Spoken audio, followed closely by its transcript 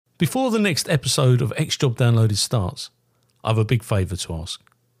Before the next episode of X Job Downloaded starts, I have a big favour to ask.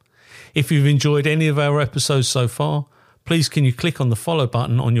 If you've enjoyed any of our episodes so far, please can you click on the follow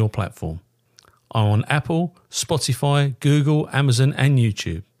button on your platform. I'm on Apple, Spotify, Google, Amazon and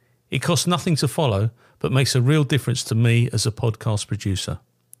YouTube. It costs nothing to follow, but makes a real difference to me as a podcast producer.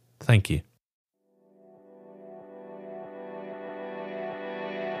 Thank you.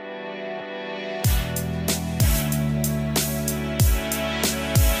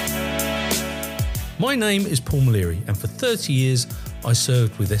 My name is Paul Malleary, and for 30 years I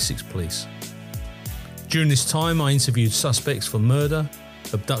served with Essex Police. During this time I interviewed suspects for murder,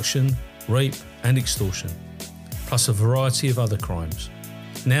 abduction, rape and extortion, plus a variety of other crimes.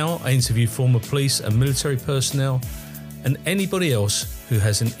 Now I interview former police and military personnel and anybody else who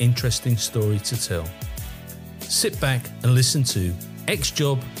has an interesting story to tell. Sit back and listen to X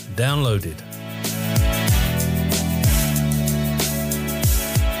Job Downloaded.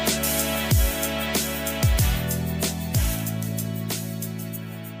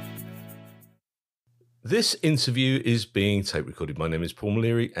 This interview is being tape recorded. My name is Paul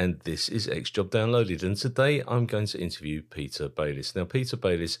Malleary and this is X Job Downloaded. And today I'm going to interview Peter Baylis. Now, Peter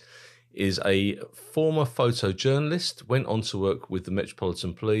Baylis is a former photojournalist, went on to work with the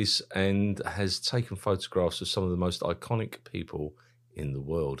Metropolitan Police and has taken photographs of some of the most iconic people in the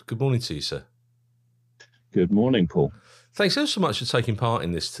world. Good morning to you, sir. Good morning, Paul. Thanks so much for taking part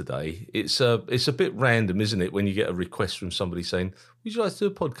in this today. It's a bit random, isn't it, when you get a request from somebody saying, would you like to do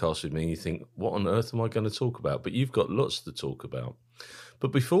a podcast with me? And you think, what on earth am I going to talk about? But you've got lots to talk about.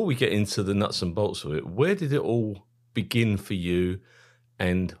 But before we get into the nuts and bolts of it, where did it all begin for you?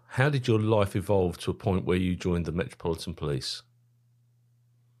 And how did your life evolve to a point where you joined the Metropolitan Police?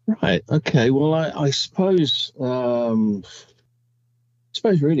 Right. Okay. Well, I suppose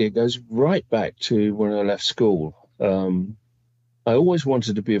really it goes right back to when I left school. I always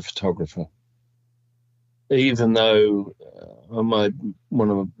wanted to be a photographer, even though one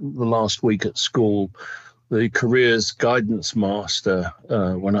of the last week at school, the careers guidance master,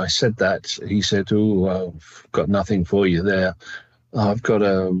 when I said that, he said, "Oh, I've got nothing for you there. I've got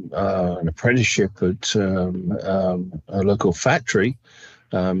an apprenticeship at a local factory.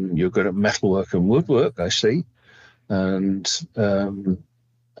 You're good at metalwork and woodwork, I see, and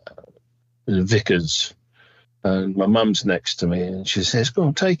Vickers." And my mum's next to me and she says, "Go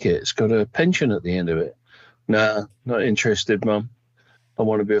on, take it. It's got a pension at the end of it." "Nah, not interested, Mum. I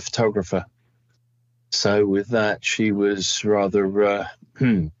want to be a photographer." So with that, she was rather,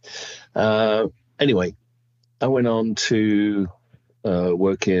 Anyway, I went on to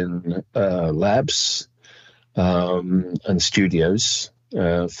work in labs and studios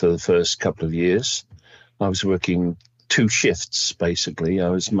for the first couple of years. I was working 2 shifts, basically.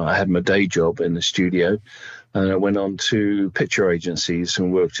 I had my day job in the studio, and I went on to picture agencies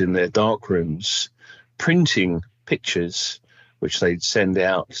and worked in their dark rooms, printing pictures, which they'd send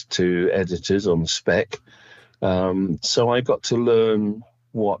out to editors on spec. So I got to learn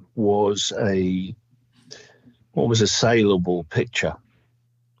what was a saleable picture.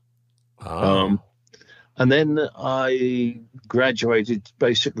 And then I graduated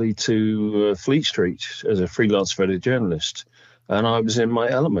basically to Fleet Street as a freelance photojournalist, and I was in my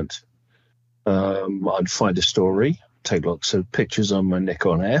element. I'd find a story, take lots of pictures on my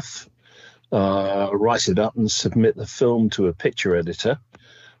Nikon F, write it up and submit the film to a picture editor.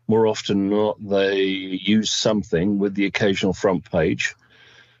 More often than not, they use something with the occasional front page.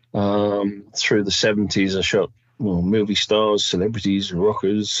 Through the 70s, I shot movie stars, celebrities,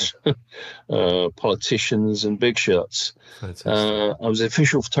 rockers, politicians, and big shots. I was the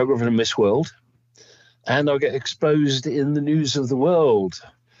official photographer of Miss World, and I get exposed in the news of the world.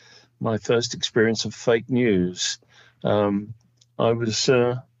 My first experience of fake news. I was,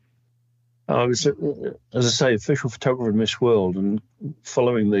 as I say, official photographer of Miss World, and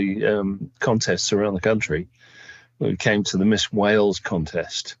following the contests around the country, we came to the Miss Wales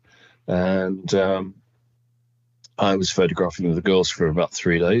contest, and I was photographing the girls for about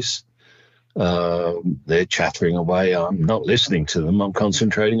 3 days. They're chattering away. I'm not listening to them. I'm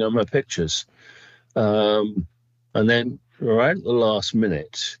concentrating on my pictures. And then right at the last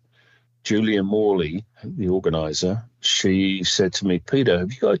minute, Julia Morley, the organizer, she said to me, "Peter,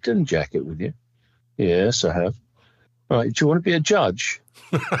 have you got a dinner jacket with you?" "Yes, I have." "Right, do you want to be a judge?"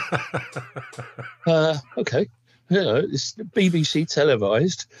 Okay. It's BBC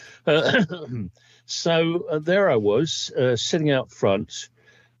televised. So there I was, sitting out front,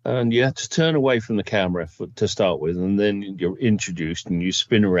 and you had to turn away from the camera to start with, and then you're introduced and you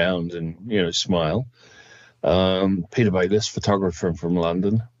spin around and, smile. Peter Baylis, photographer from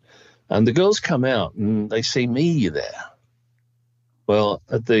London. And the girls come out and they see me there. Well,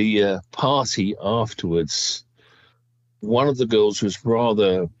 at the party afterwards, one of the girls was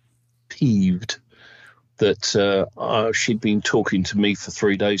rather peeved that she'd been talking to me for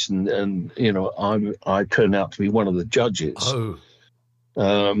 3 days, and I turned out to be one of the judges.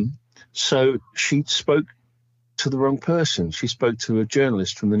 Oh. So she spoke to the wrong person. She spoke to a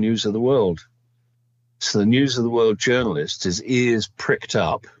journalist from the News of the World. So the News of the World journalist, his ears pricked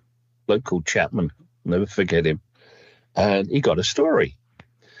up, a bloke called Chapman, never forget him, and he got a story.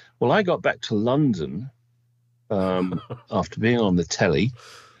 Well, I got back to London after being on the telly,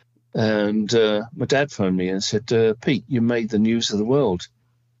 and my dad phoned me and said, Pete, you made the News of the World.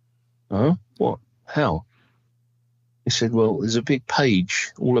 Huh? What? How? He said, well, there's a big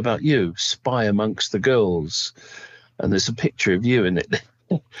page all about you, spy amongst the girls, and there's a picture of you in it.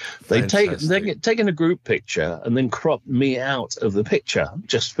 They've taken a group picture and then cropped me out of the picture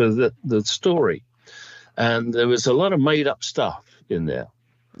just for the story. And there was a lot of made-up stuff in there.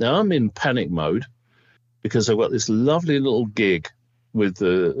 Now, I'm in panic mode because I've got this lovely little gig with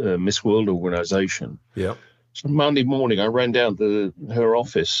the Miss World organisation. Yeah. So Monday morning, I ran down to her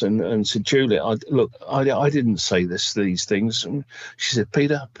office and said, Julie, I didn't say these things. And she said,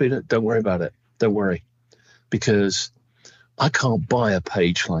 Peter, don't worry about it. Don't worry. Because I can't buy a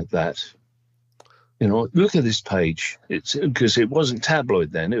page like that. Look at this page. It's because it wasn't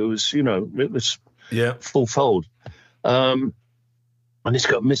tabloid then. It was, full fold. And it's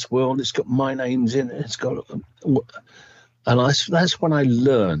got Miss World. It's got my names in it. It's got... And that's when I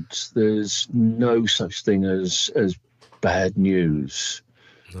learned there's no such thing as bad news.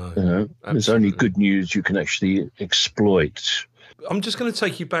 No, there's only good news you can actually exploit. I'm just going to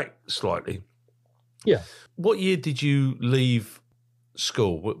take you back slightly. Yeah. What year did you leave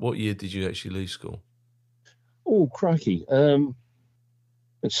school? What year did you actually leave school? Oh, crikey.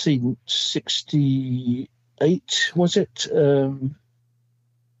 Let's see, 68, was it?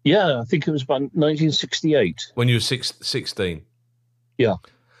 Yeah, I think it was about 1968. When you were 16? Yeah.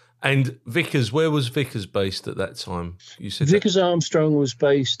 And Vickers, where was Vickers based at that time? You said Vickers Armstrong was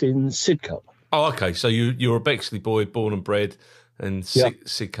based in Sidcup. Oh, okay. So you're a Bexley boy, born and bred, and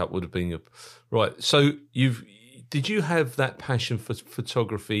Sidcup would have been your... Right. So did you have that passion for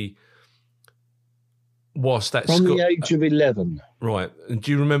photography whilst at From the age of 11. Right. And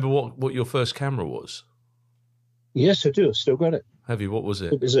do you remember what your first camera was? Yes, I do. I've still got it. Have you? What was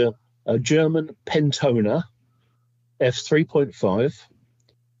it? It was a German Pentona f3.5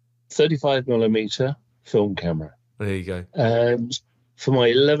 35mm film camera. There you go. And for my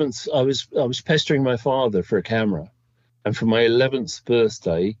 11th, I was pestering my father for a camera, and for my 11th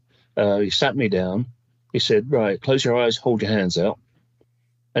birthday, he sat me down. He said, "Right, close your eyes, hold your hands out,"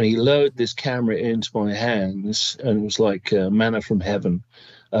 and he lowered this camera into my hands, and it was like manna from heaven.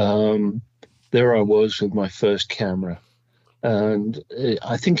 There I was with my first camera. And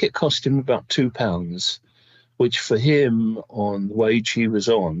I think it cost him about £2, which for him, on the wage he was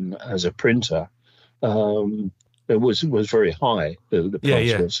on as a printer, it was very high. The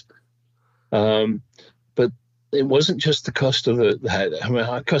price was. But it wasn't just the cost of that. I mean,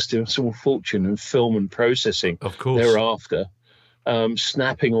 I cost him some fortune in film and processing. Of course. Thereafter,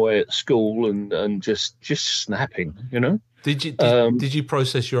 snapping away at school and just snapping. Did you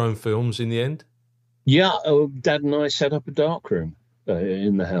process your own films in the end? Yeah, Dad and I set up a darkroom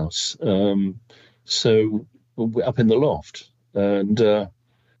in the house, so up in the loft, and I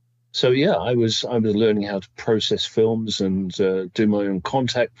was learning how to process films and do my own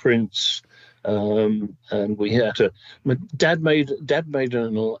contact prints, and we had to. Dad made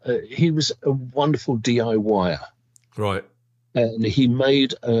he was a wonderful DIYer, right, and he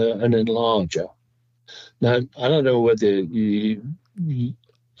made an enlarger. Now I don't know whether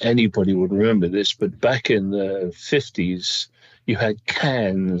anybody would remember this, but back in the 50s, you had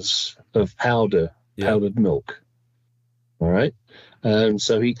cans of powdered milk. All right. And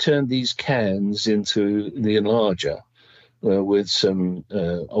so he turned these cans into the enlarger with some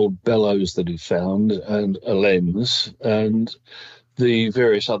old bellows that he found and a lens and the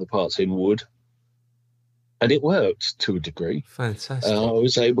various other parts in wood. And it worked to a degree. Fantastic. I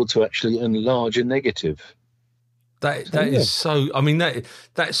was able to actually enlarge a negative. That is so. I mean,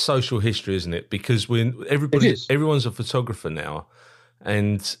 that's social history, isn't it? Because when everyone's a photographer now,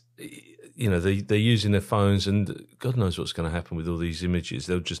 and they're using their phones, and God knows what's going to happen with all these images.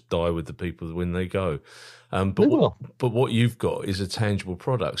 They'll just die with the people when they go. But what you've got is a tangible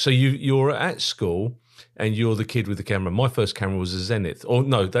product. So you're at school, and you're the kid with the camera. My first camera was a Zenith. Oh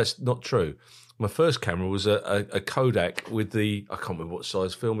no, that's not true. My first camera was a Kodak with I can't remember what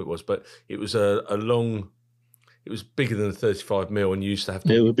size film it was, but it was a long. it was bigger than a 35mm, and you used to have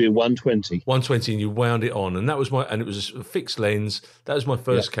to. It would be 120. 120, and you wound it on, and it was a fixed lens. That was my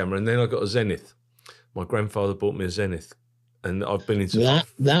first camera, and then I got a Zenith. My grandfather bought me a Zenith, and I've been into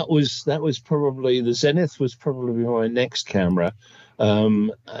that was probably the Zenith was probably my next camera.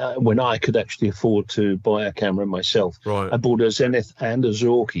 When I could actually afford to buy a camera myself, right. I bought a Zenith and a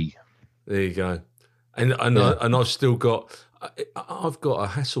Zorky. There you go, and I've still got a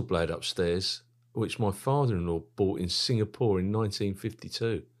Hasselblad upstairs, which my father-in-law bought in Singapore in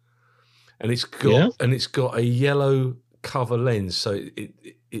 1952, and it's got a yellow cover lens, so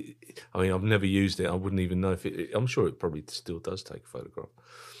I mean, I've never used it. I wouldn't even know if I'm sure it probably still does take a photograph.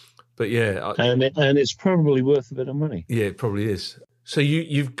 But yeah. And it's probably worth a bit of money. Yeah, it probably is. So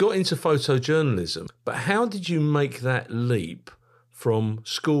you've got into photojournalism, but how did you make that leap from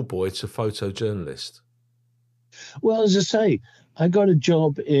schoolboy to photojournalist? Well, as I say, I got a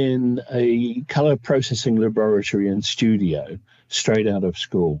job in a colour processing laboratory and studio straight out of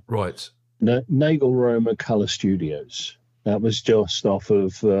school. Right. Nagel Roma Colour Studios. That was just off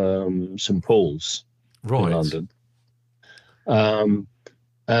of St Paul's in London. And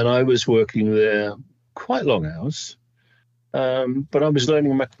I was working there quite long hours, but I was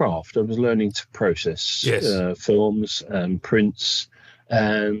learning my craft. I was learning to process films and prints,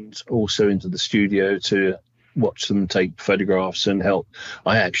 and also into the studio to watch them take photographs and help.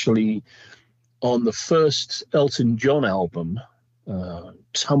 I actually, on the first Elton John album,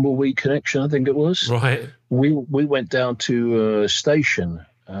 Tumbleweed Connection, I think it was. Right. We went down to a station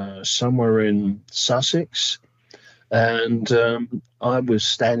somewhere in Sussex, and I was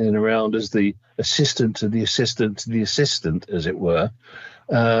standing around as the assistant to the assistant to the assistant, as it were.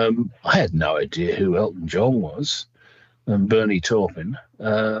 I had no idea who Elton John was and Bernie Taupin.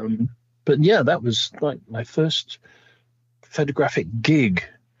 But yeah, that was like my first photographic gig,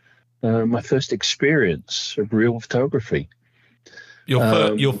 my first experience of real photography.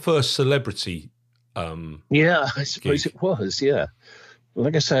 Your first celebrity. Yeah, I suppose it was. Yeah,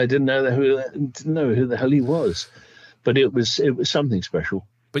 like I say, I didn't know who the hell he was, but it was something special.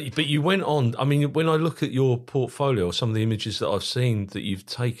 But you went on. I mean, when I look at your portfolio, some of the images that I've seen that you've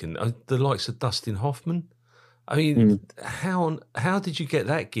taken, the likes of Dustin Hoffman. I mean, how did you get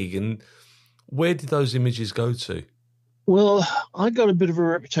that gig, and where did those images go to? Well, I got a bit of a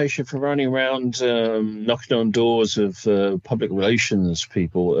reputation for running around knocking on doors of public relations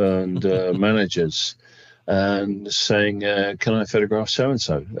people and managers and saying, can I photograph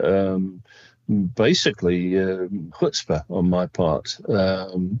so-and-so? Basically, chutzpah on my part.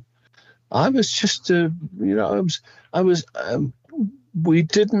 I was just, we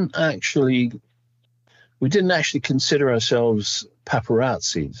didn't actually consider ourselves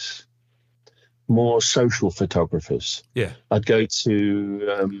paparazzis. More social photographers. Yeah, I'd go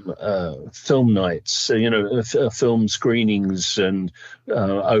to film nights, film screenings and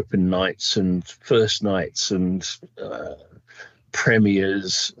open nights and first nights and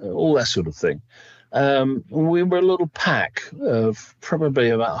premieres, all that sort of thing. We were a little pack of probably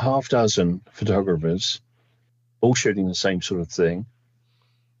about half dozen photographers, all shooting the same sort of thing.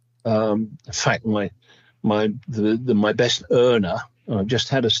 In fact, my best earner. I've just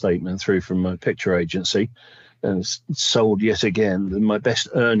had a statement through from my picture agency, and it's sold yet again. My best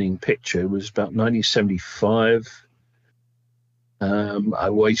earning picture was about 1975. I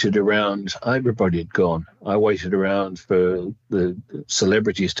waited around. Everybody had gone. I waited around for the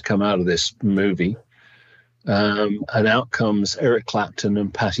celebrities to come out of this movie, and out comes Eric Clapton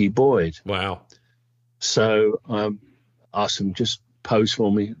and Pattie Boyd. Wow. So I asked them, just pose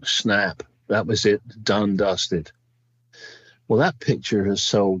for me, snap. That was it, done, dusted. Well, that picture has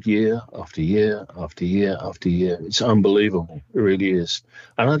sold year after year after year after year. It's unbelievable. It really is.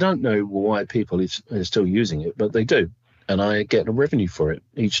 And I don't know why people are still using it, but they do. And I get a revenue for it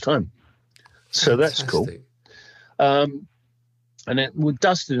each time. So that's cool. And then with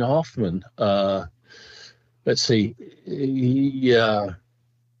Dustin Hoffman, let's see.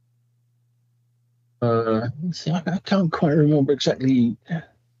 I can't quite remember exactly.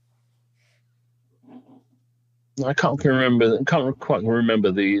 I can't quite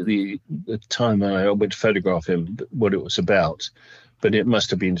remember the time I went to photograph him, what it was about, but it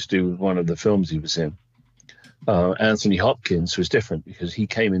must have been to do with one of the films he was in. Anthony Hopkins was different because he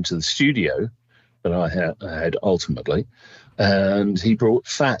came into the studio that I had ultimately, and he brought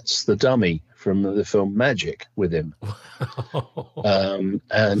Fats the dummy from the film Magic with him.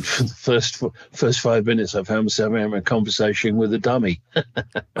 And for the first 5 minutes, I found myself having a conversation with a dummy.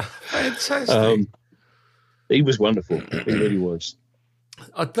 Fantastic. He was wonderful. He really was.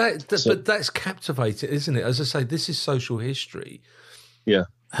 But that's captivating, isn't it? As I say, this is social history. Yeah.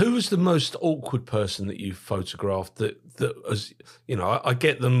 Who was the most awkward person that you photographed that was, I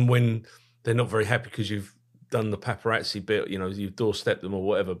get them when they're not very happy because you've done the paparazzi bit, you've doorstepped them or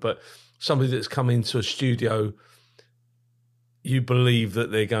whatever, but somebody that's come into a studio, you believe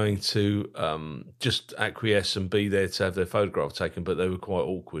that they're going to just acquiesce and be there to have their photograph taken, but they were quite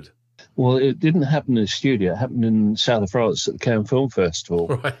awkward. Well, it didn't happen in the studio. It happened in south of France at the Cannes Film Festival.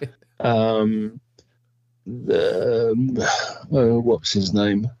 Right. What's his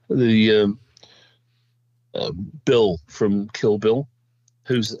name? The Bill from Kill Bill.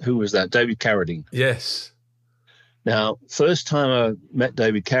 Who was that? David Carradine. Yes. Now, first time I met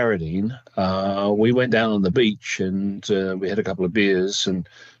David Carradine, we went down on the beach and we had a couple of beers, and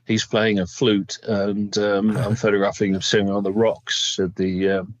he's playing a flute, and I'm photographing him sitting on the rocks at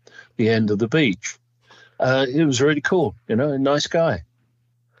the end of the beach. It was really cool, a nice guy.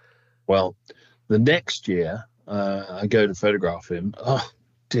 Well, the next year, I go to photograph him. Oh,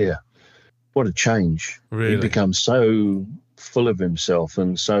 dear. What a change. Really? He becomes so full of himself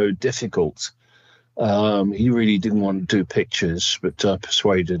and so difficult. He really didn't want to do pictures, but I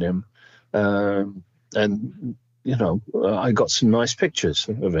persuaded him. And, I got some nice pictures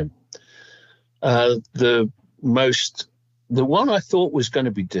of him. The one I thought was going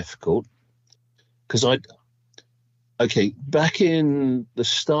to be difficult, because back in the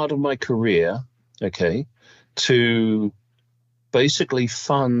start of my career, to basically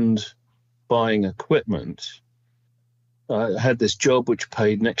fund buying equipment, I had this job which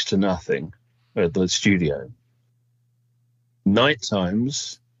paid next to nothing at the studio. Night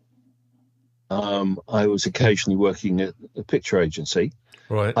times, I was occasionally working at a picture agency.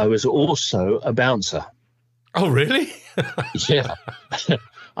 Right. I was also a bouncer. Oh, really? Yeah.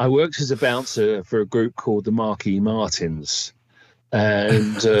 I worked as a bouncer for a group called the Marquis Martins.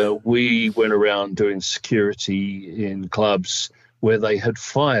 And we went around doing security in clubs where they had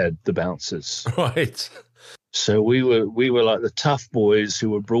fired the bouncers. Right. So we were like the tough boys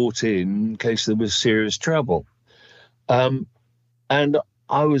who were brought in case there was serious trouble. And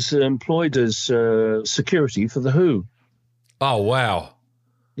I was employed as security for The Who. Oh, wow.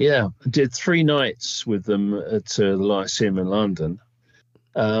 Yeah, I did 3 nights with them at the Lyceum in London.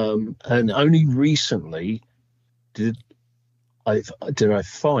 And only recently did I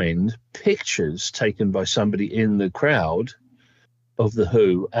find pictures taken by somebody in the crowd of The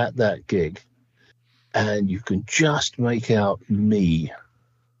Who at that gig. And you can just make out me.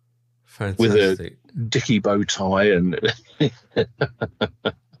 Fantastic. With a dicky bow tie, and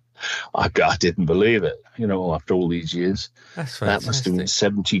I didn't believe it, after all these years. That's fantastic. That must have been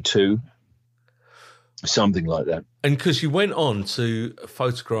 72, something like that. And because you went on to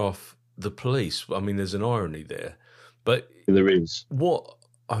photograph the police, I mean, there's an irony there, but there is. What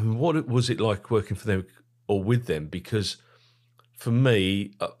was it like working for them or with them? Because for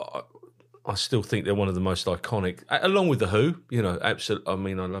me, I still think they're one of the most iconic, along with The Who, absolutely. I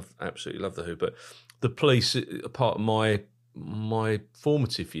mean, absolutely love The Who, but the police are part of my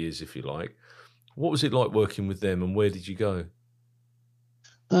formative years, if you like. What was it like working with them, and where did you go?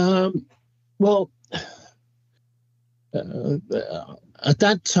 Well, at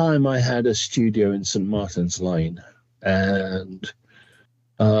that time I had a studio in St. Martin's Lane, and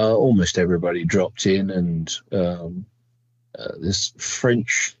almost everybody dropped in, and this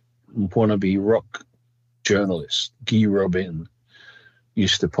French wannabe rock journalist, Guy Robin,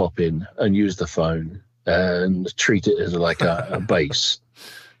 used to pop in and use the phone and treat it as like a base.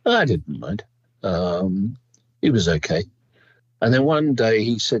 I didn't mind. It was okay. And then one day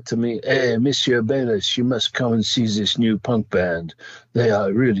he said to me, "Hey, Monsieur Baylis, you must come and see this new punk band. They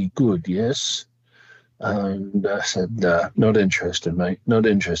are really good, yes?" And I said, "Not interested, mate. Not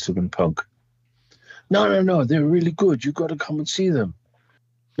interested in punk." No, they're really good. You've got to come and see them."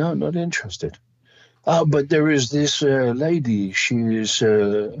 "No, not interested." But there is this lady. She is,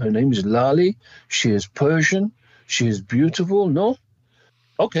 her name is Lali. She is Persian. She is beautiful. No?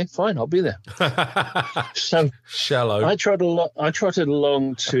 Okay, fine. I'll be there. So shallow. I trotted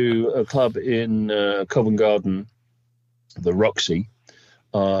along to a club in Covent Garden, the Roxy,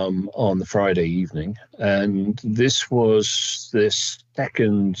 on the Friday evening. And this was this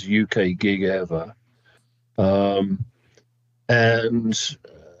second UK gig ever. And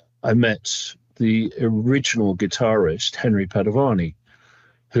I met the original guitarist, Henry Padovani,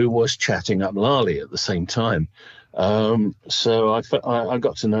 who was chatting up Lali at the same time. So I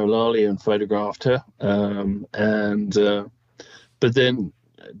got to know Lali and photographed her. But then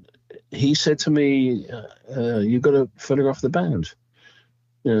he said to me, "You've got to photograph the band."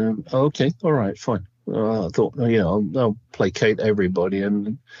 Okay, all right, fine. I thought, I'll placate everybody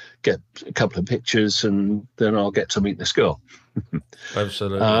and get a couple of pictures, and then I'll get to meet this girl.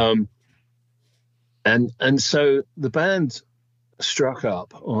 Absolutely. And so the band struck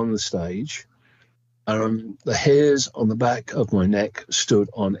up on the stage. The hairs on the back of my neck stood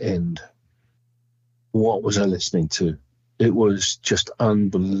on end. What was I listening to? It was just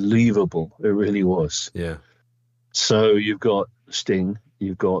unbelievable. It really was. Yeah. So you've got Sting,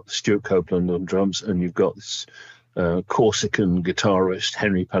 you've got Stewart Copeland on drums, and you've got this Corsican guitarist,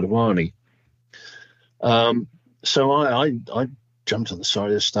 Henry Padovani. So I jumped on the side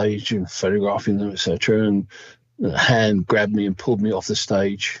of the stage and photographing them, etc. And a hand grabbed me and pulled me off the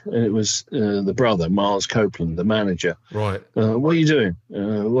stage. And it was the brother, Miles Copeland, the manager. Right. What are you doing?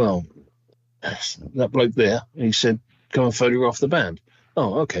 Well, that bloke there. And he said, come and photograph the band.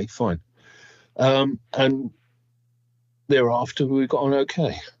 Oh, okay, fine. And thereafter, we got on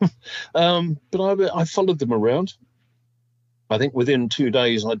okay. But I followed them around. I think within 2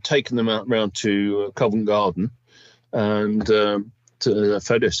 days, I'd taken them out round to Covent Garden and to a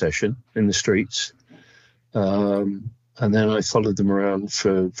photo session in the streets. And then I followed them around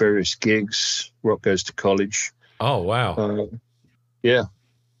for various gigs. Rock Goes to College. Oh, wow. Yeah.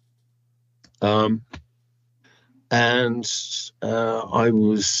 And I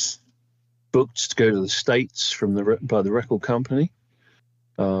was booked to go to the States by the record company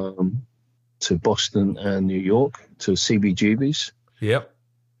to Boston and New York to CBGBs. Yep.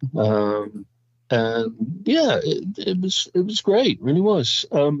 And yeah, it was great, it really was.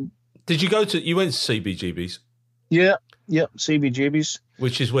 Did you went to CBGBs? Yeah, CBGBs.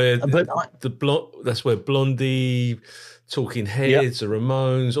 Which is where that's where Blondie, Talking Heads, the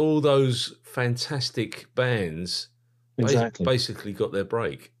Ramones, all those fantastic bands basically got their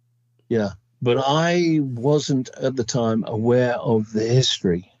break. Yeah, but I wasn't at the time aware of the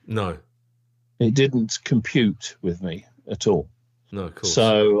history. No. It didn't compute with me at all. No, of course.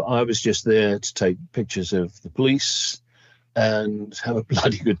 So I was just there to take pictures of the police and have a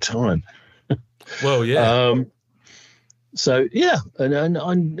bloody good time. Well, yeah. So yeah,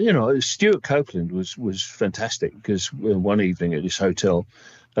 and you know, Stewart Copeland was fantastic because one evening at his hotel,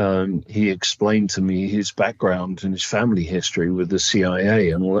 he explained to me his background and his family history with the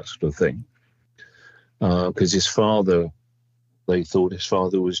CIA and all that sort of thing. Because his father, they thought his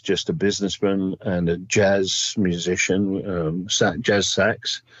father was just a businessman and a jazz musician, jazz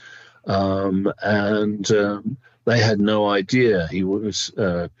sax, and they had no idea he was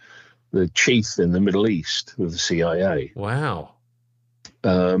the chief in the Middle East of the CIA. Wow.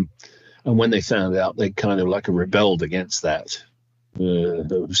 And when they found out, they kind of like rebelled against that.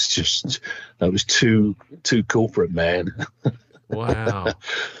 That was too corporate, man. Wow.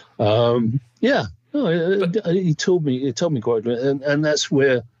 Yeah. No, he told me quite, and that's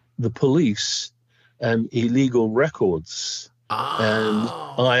where the police and illegal records and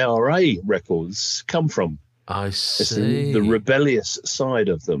IRA records come from. I see. It's the rebellious side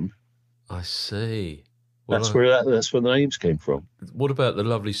of them. I see. Well, that's where the names came from. What about the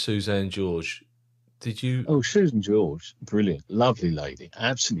lovely Suzanne George? Did you? Oh, Susan George, brilliant, lovely lady,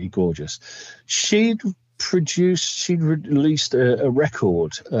 absolutely gorgeous. She'd released a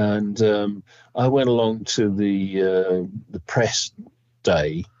record, and I went along to the press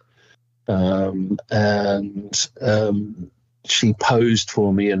day, and she posed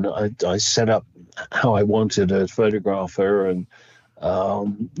for me, and I set up how I wanted to photograph her, and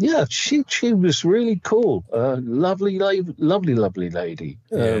yeah, she was really cool, lovely lady.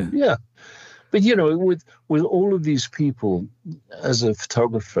 Yeah, but you know, with all of these people, as a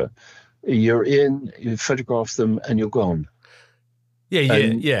photographer, you photograph them and you're gone.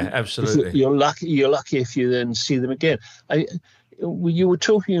 Yeah, absolutely. You're lucky if you then see them again. You were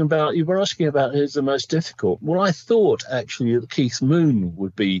asking about who's the most difficult. Well, I thought actually that Keith Moon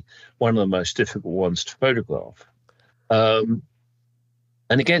would be one of the most difficult ones to photograph. And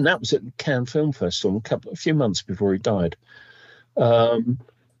again, that was at the Cannes Film Festival a few months before he died.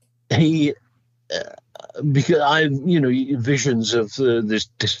 Because visions of this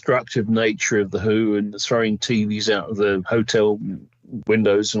destructive nature of the Who and throwing TVs out of the hotel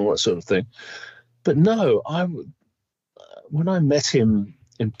windows and all that sort of thing. But no, when I met him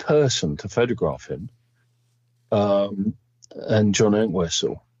in person to photograph him, and John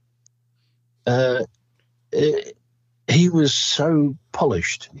Entwistle, he was so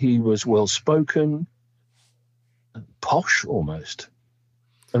polished. He was well-spoken, posh almost,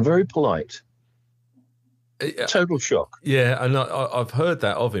 and very polite. Total shock. Yeah, and I've heard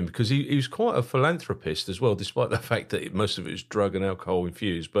that of him because he was quite a philanthropist as well, despite the fact that most of it was drug and alcohol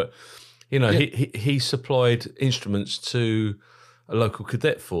infused. But, you know, he supplied instruments to a local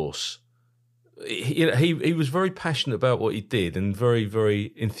cadet force. He was very passionate about what he did and very,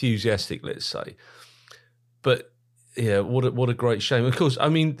 very enthusiastic, let's say. But Yeah, what a great shame. Of course, I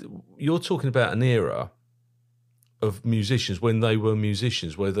mean, you're talking about an era of musicians when they were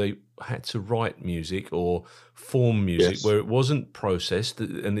musicians, where they had to write music or form music, Yes. where it wasn't processed,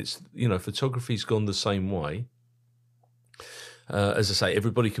 and it's, photography's gone the same way. As I say,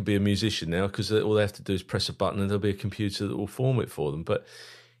 everybody can be a musician now because all they have to do is press a button and there'll be a computer that will form it for them. But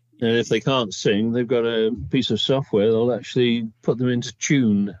and if they can't sing, they've got a piece of software that'll actually put them into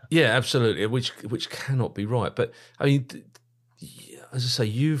tune. Yeah, absolutely, which cannot be right. But I mean, as I say,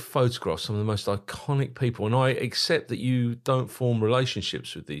 you've photographed some of the most iconic people, and I accept that you don't form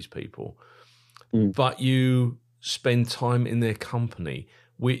relationships with these people, but you spend time in their company,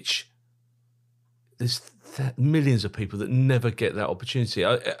 which there's millions of people that never get that opportunity.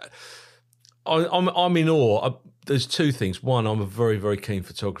 I'm in awe. There's two things. One, I'm a very, very keen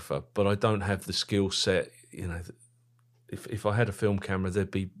photographer, but I don't have the skill set. If I had a film camera,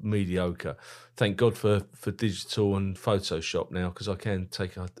 they'd be mediocre. Thank God for digital and Photoshop now, because I can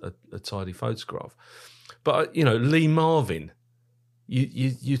take a tidy photograph. But Lee Marvin,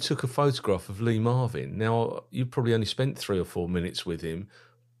 you took a photograph of Lee Marvin. Now you probably only spent 3 or 4 minutes with him.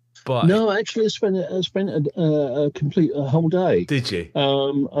 But no, actually, I spent a whole day. Did you?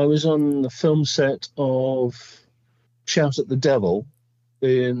 I was on the film set of Shout at the Devil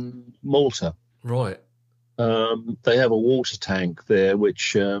in Malta. Right. They have a water tank there,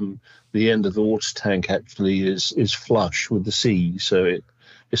 which the end of the water tank actually is flush with the sea, so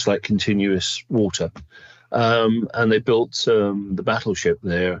it's like continuous water. And they built the battleship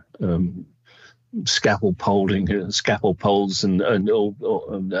there. Scaffold poles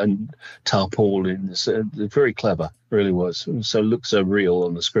and tarpaulins. Very clever, really was. So it looked so real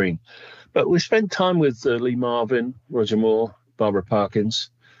on the screen. But we spent time with Lee Marvin, Roger Moore, Barbara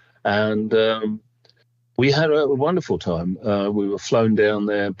Parkins, and we had a wonderful time. We were flown down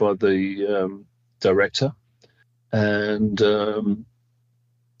there by the director, and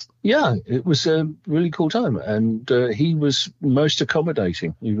it was a really cool time. And he was most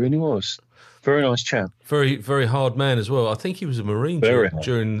accommodating. He really was. Very nice chap. Very, very hard man as well. I think he was a Marine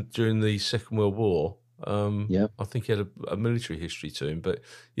during the Second World War. I think he had a military history to him. But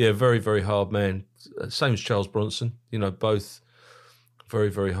yeah, very, very hard man. Same as Charles Bronson. Both very,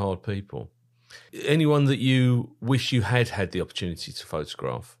 very hard people. Anyone that you wish you had the opportunity to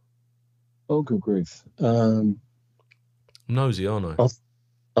photograph? Oh, good grief. Nosy, aren't I?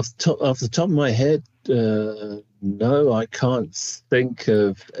 Off the top of my head, no, I can't think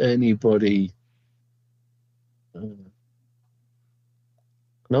of anybody.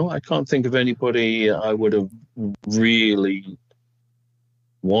 No, I can't think of anybody I would have really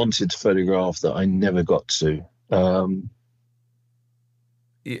wanted to photograph that I never got to. I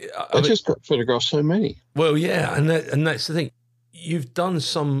just got photographed so many. Well, yeah, and that's the thing. You've done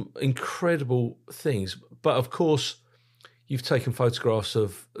some incredible things, but of course, you've taken photographs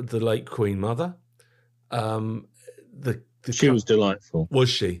of the late Queen Mother. She was delightful. Was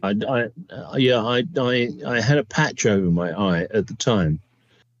she? I had a patch over my eye at the time,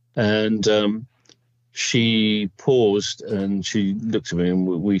 and she paused and she looked at me and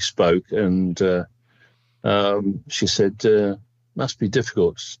we spoke, and she said, "Must be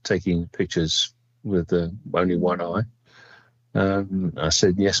difficult taking pictures with only one eye." I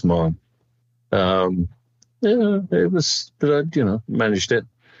said, "Yes, Mom." It was, but I, managed it.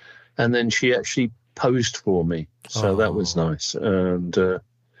 And then she actually posed for me. So that was nice. And a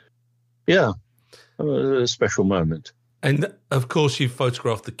special moment. And of course, you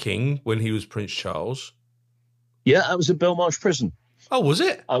photographed the King when he was Prince Charles. Yeah, I was at Belmarsh Prison. Oh, was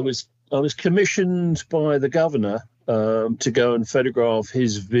it? I was commissioned by the governor to go and photograph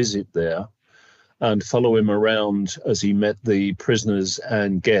his visit there and follow him around as he met the prisoners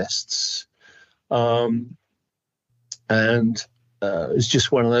and guests. And it was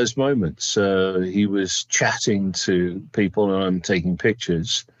just one of those moments. He was chatting to people and I'm taking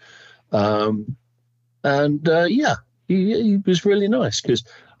pictures. He was really nice because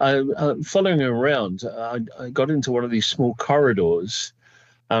following him around, I got into one of these small corridors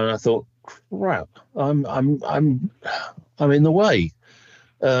and I thought, crap, I'm in the way.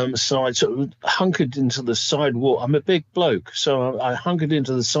 So I sort of hunkered into the side wall. I'm a big bloke, so I hunkered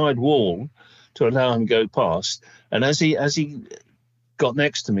into the side wall to allow him to go past. And as he got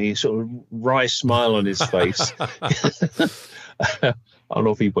next to me, sort of wry smile on his face, and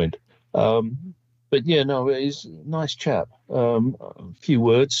off he went. But yeah, no, he's a nice chap. A few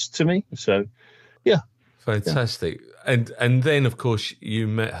words to me, so yeah, fantastic. Yeah. And then of course you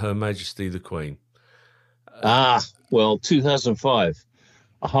met Her Majesty the Queen. 2005.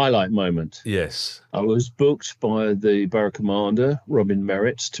 a highlight moment. Yes. I was booked by the Borough Commander, Robin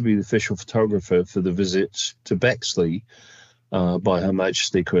Merritt, to be the official photographer for the visit to Bexley by Her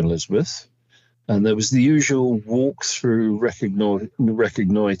Majesty Queen Elizabeth. And there was the usual walk-through reconnoiter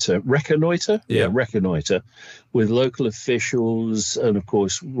with local officials and, of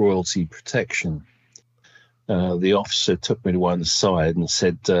course, royalty protection. The officer took me to one side and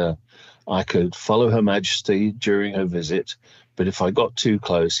said I could follow Her Majesty during her visit, but if I got too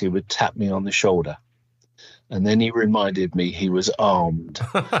close, he would tap me on the shoulder. And then he reminded me he was armed.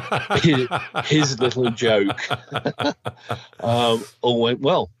 His little joke all went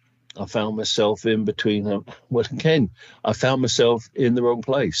well. I found myself in between them. Well, again, I found myself in the wrong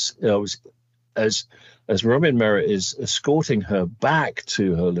place. I was, as Robin Merritt is escorting her back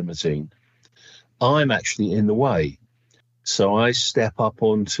to her limousine, I'm actually in the way. So I step up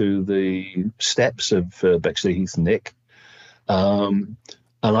onto the steps of Bexley Heath Nick, and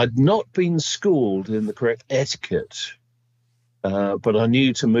I'd not been schooled in the correct etiquette, but I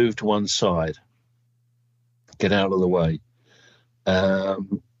knew to move to one side, get out of the way.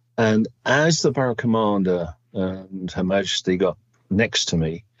 And as the Borough Commander and Her Majesty got next to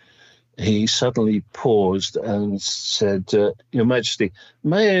me, he suddenly paused and said, Your Majesty,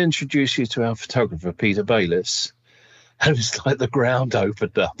 may I introduce you to our photographer, Peter Baylis? And it was like the ground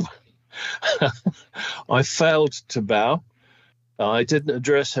opened up. I failed to bow. I didn't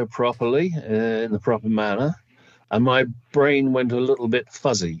address her properly in the proper manner, and my brain went a little bit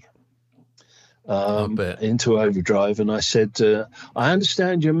fuzzy. Into overdrive, and I said, I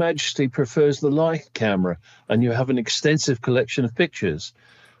understand Your Majesty prefers the Leica camera and you have an extensive collection of pictures.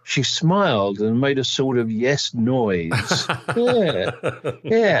 She smiled and made a sort of yes noise.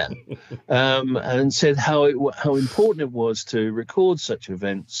 yeah. And said how important it was to record such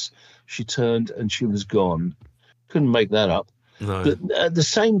events. She turned and she was gone. Couldn't make that up. No. But at the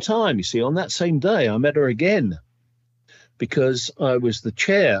same time, you see, on that same day, I met her again, because I was the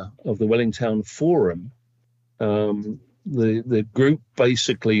chair of the Wellington Forum, the group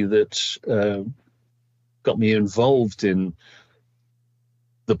basically that got me involved in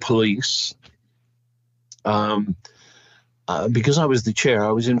the police. Because I was the chair,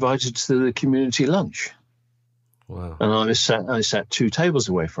 I was invited to the community lunch. Wow! And I sat 2 tables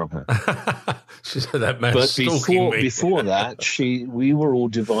away from her. She said that man stalking me. Before that, we were all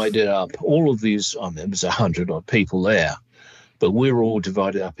divided up. All of these, there was 100 odd people there. But we were all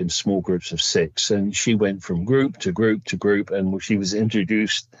divided up in small groups of 6, and she went from group to group to group, and she was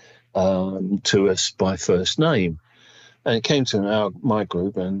introduced to us by first name. And it came to my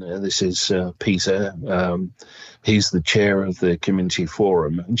group, and this is Peter. He's the chair of the community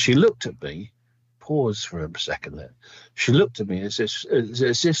forum. And she looked at me, paused for a second there. She looked at me as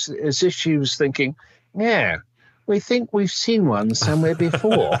if she was thinking, yeah, we think we've seen one somewhere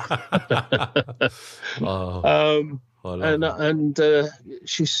before. And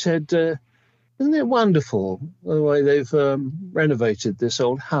she said, isn't it wonderful the way they've renovated this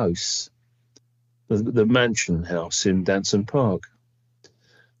old house, the mansion house in Danson Park?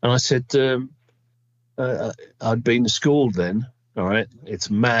 And I said, I'd been to school then. All right, it's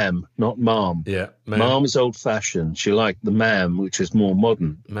ma'am, not ma'am. Yeah, ma'am. Ma'am is old-fashioned. She liked the ma'am, which is more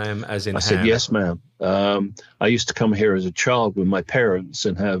modern. Ma'am, as in I said, yes, ma'am. I used to come here as a child with my parents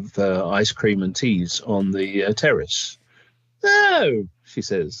and have ice cream and teas on the terrace. No, she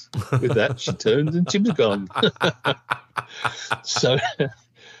says. With that, she turned and she was gone. So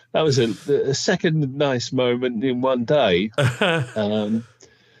that was a second nice moment in one day.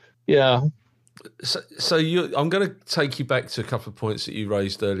 Yeah. So I'm going to take you back to a couple of points that you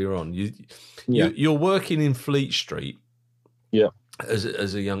raised earlier on. You're working in Fleet Street,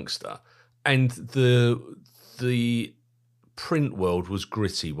 as a youngster, and the print world was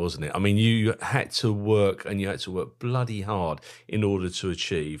gritty, wasn't it? I mean, you had to work, and you had to work bloody hard in order to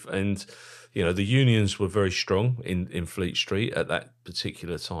achieve. And the unions were very strong in Fleet Street at that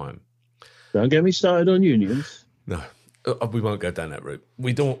particular time. Don't get me started on unions. No. We won't go down that route.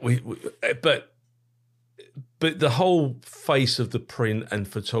 We don't. But the whole face of the print and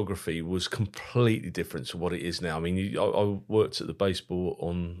photography was completely different to what it is now. I mean, I worked at the baseball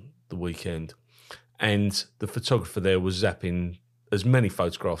on the weekend, and the photographer there was zapping as many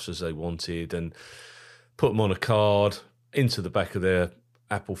photographs as they wanted and put them on a card into the back of their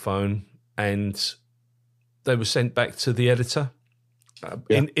Apple phone, and they were sent back to the editor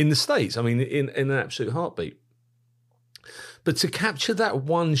in the States. I mean, in an absolute heartbeat. But to capture that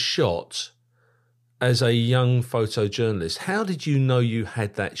one shot as a young photojournalist, how did you know you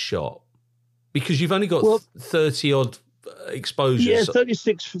had that shot? Because you've only got 30-odd exposures. Yeah,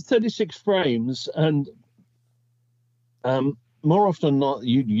 36 frames. And more often than not,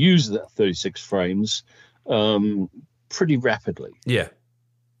 you'd use that 36 frames pretty rapidly. Yeah.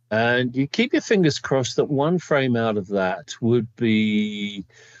 And you keep your fingers crossed that one frame out of that would be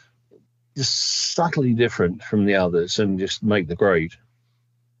just subtly different from the others and just make the grade.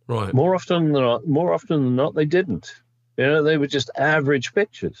 Right. More often than not, they didn't. They were just average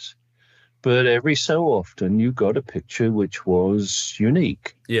pictures. But every so often, you got a picture which was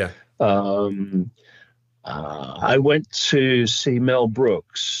unique. Yeah. I went to see Mel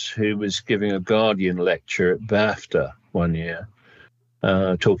Brooks, who was giving a Guardian lecture at BAFTA one year,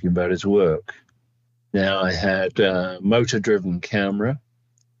 talking about his work. Now, I had a motor-driven camera.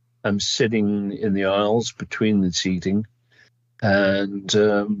 I'm sitting in the aisles between the seating, and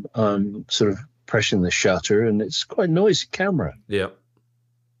I'm sort of pressing the shutter, and it's quite a noisy camera. Yeah.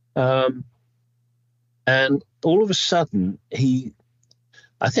 And all of a sudden,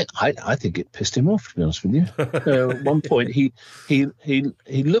 I think it pissed him off, to be honest with you. At one point, he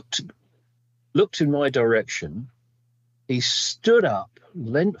looked in my direction. He stood up,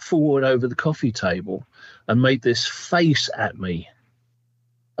 leant forward over the coffee table, and made this face at me.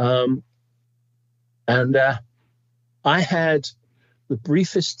 And I had the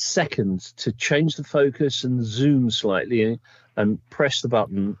briefest seconds to change the focus and zoom slightly and press the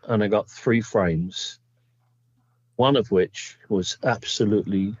button, and I got 3 frames, one of which was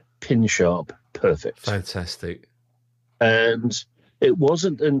absolutely pin sharp perfect. Fantastic. And it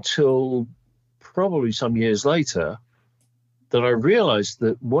wasn't until probably some years later that I realized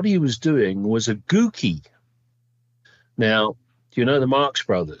that what he was doing was a gookie. Now, do you know the Marx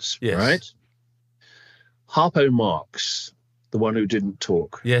Brothers? Yes. Right? Harpo Marx, the one who didn't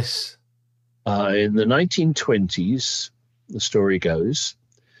talk. Yes. In the 1920s, the story goes,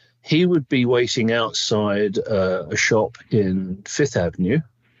 he would be waiting outside a shop in Fifth Avenue.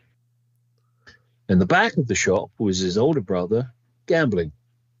 In the back of the shop was his older brother gambling.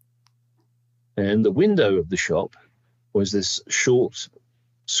 And the window of the shop was this short,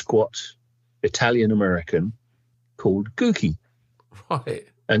 squat Italian-American called Gookie. Right.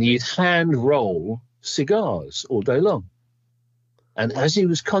 And he'd hand roll cigars all day long. And as he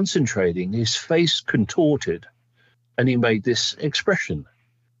was concentrating, his face contorted and he made this expression.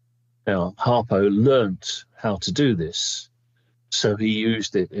 Now, Harpo learnt how to do this, so he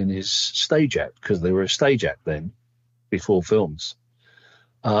used it in his stage act, because they were a stage act then, before films.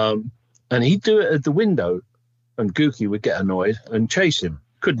 And he'd do it at the window, and Gookie would get annoyed and chase him.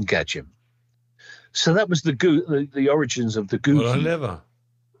 Couldn't catch him. So that was the origins of the Gookie. Well, I never.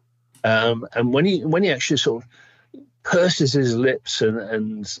 And when he actually sort of purses his lips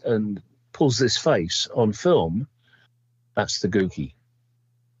and pulls this face on film, that's the Gookie.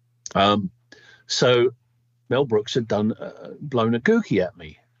 So Mel Brooks had blown a Gookie at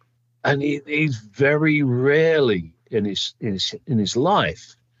me, and he's very rarely in his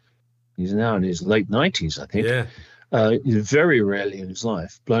life. He's now in his late 90s, I think. Yeah. He's very rarely in his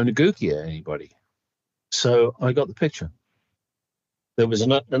life blown a Gookie at anybody. So I got the picture. There was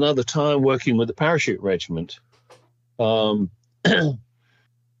another time working with the parachute regiment. It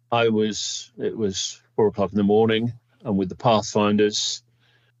was 4:00 in the morning, and with the Pathfinders,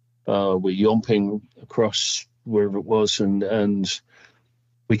 we're yomping across wherever it was, and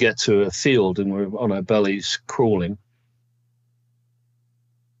we get to a field, and we're on our bellies crawling,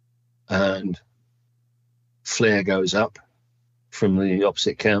 and flare goes up from the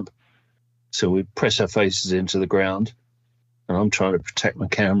opposite camp. So we press our faces into the ground, and I'm trying to protect my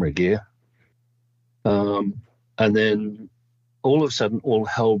camera gear. And then all of a sudden, all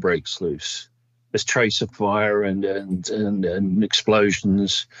hell breaks loose. There's trace of fire and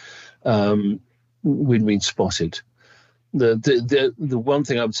explosions. We'd been spotted. The one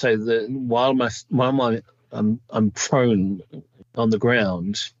thing I would say, that while I'm prone on the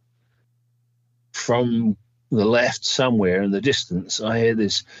ground, from the left somewhere in the distance, I hear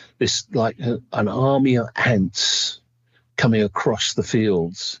this like an army of ants coming across the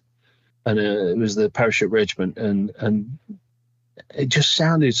fields, and it was the parachute regiment, and it just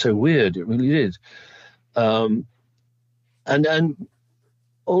sounded so weird. It really did. And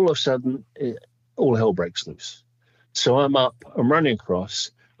all of a sudden, all hell breaks loose. So I'm running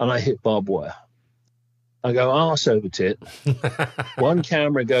across, and I hit barbed wire. I go arse over tit. One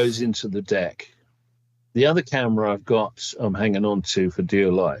camera goes into the deck. The other camera I'm hanging on to for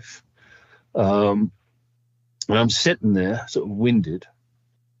dear life. And I'm sitting there, sort of winded,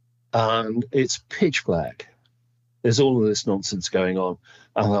 and it's pitch black. There's all of this nonsense going on.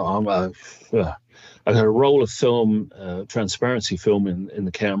 I'm got a roll of film, transparency film in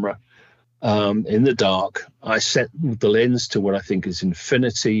the camera. in the dark. I set the lens to what I think is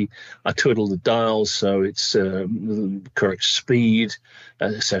infinity. I twiddle the dials so it's the correct speed,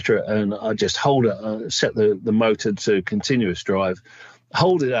 etc. And I just hold it, set the motor to continuous drive,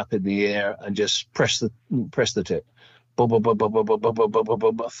 hold it up in the air, and just press the tip.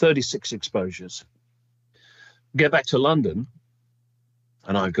 36 exposures. Get back to London,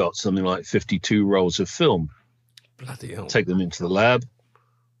 and I've got something like 52 rolls of film. Bloody hell. Take them into the lab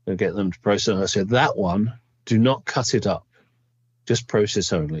and get them to process. I said, that one, do not cut it up. Just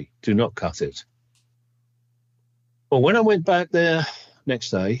process only. Do not cut it. Well, when I went back there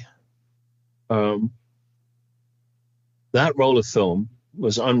next day, that roll of film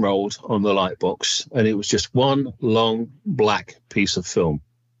was unrolled on the light box, and it was just one long black piece of film,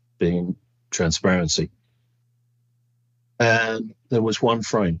 being transparency. And there was one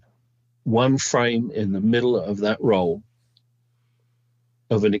frame in the middle of that roll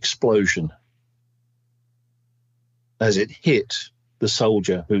of an explosion as it hit the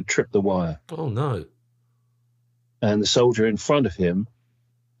soldier who tripped the wire. Oh, no. And the soldier in front of him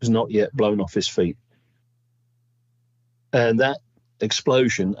was not yet blown off his feet. And that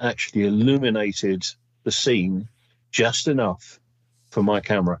explosion actually illuminated the scene just enough for my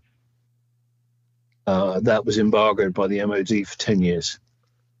camera. That was embargoed by the MOD for 10 years.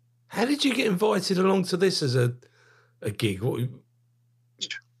 How did you get invited along to this as a gig? I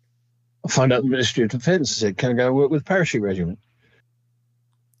found out the Ministry of Defence said, can I go and work with Parachute Regiment?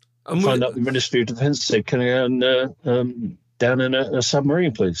 I found out the Ministry of Defence said, can I go and down in a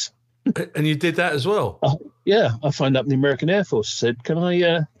submarine, please? And you did that as well? Yeah, I found out the American Air Force said, can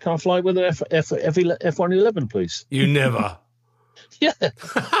I fly with an F-111, please? You never? Yeah.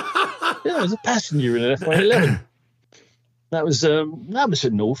 Yeah, I was a passenger in an F-111. That was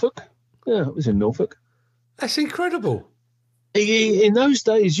in Norfolk. Yeah, it was in Norfolk. That's incredible. In those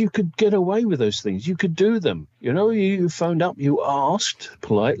days, you could get away with those things. You could do them. You know, you phoned up, you asked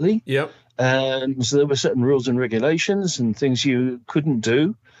politely. Yep. And there were certain rules and regulations and things you couldn't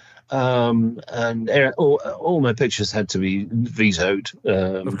do. And all my pictures had to be vetoed.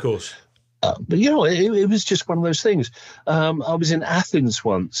 Of course. But, you know, it was just one of those things. I was in Athens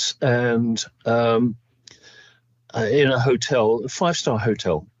once and in a hotel, a 5-star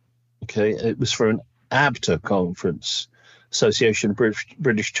hotel. Okay. It was for an ABTA conference, Association of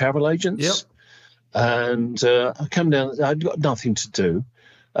British Travel Agents. Yep. And I come down, I'd got nothing to do.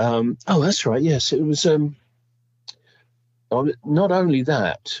 That's right. Yes, it was not only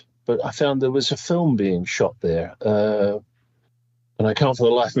that, but I found there was a film being shot there. And I can't for the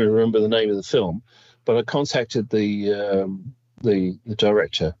life of me remember the name of the film, but I contacted the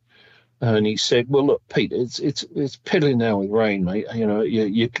director, and he said, "Well, look, Pete, it's piddling now with rain, mate. You know,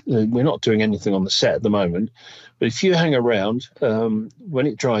 we're not doing anything on the set at the moment, but if you hang around, when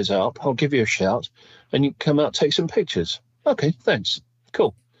it dries up, I'll give you a shout, and you come out, take some pictures." Okay, thanks,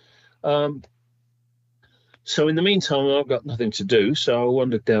 cool. So in the meantime, I've got nothing to do, so I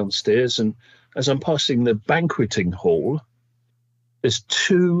wandered downstairs, and as I'm passing the banqueting hall, there's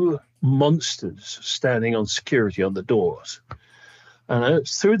 2 monsters standing on security on the doors. And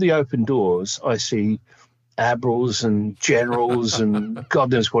through the open doors, I see admirals and generals and God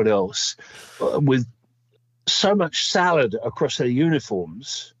knows what else, with so much salad across their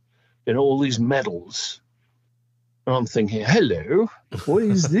uniforms, you know, all these medals. And I'm thinking, hello, what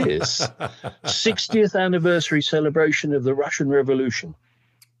is this? 60th anniversary celebration of the Russian Revolution.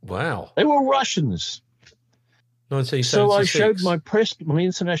 Wow. They were Russians. 1976. So I showed my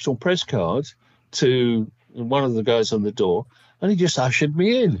international press card to one of the guys on the door, and he just ushered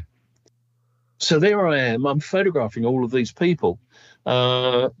me in. So there I am. I'm photographing all of these people.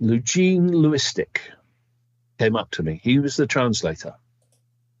 Eugene Lewistic came up to me. He was the translator.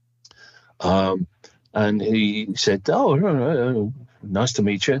 And he said, "Oh, nice to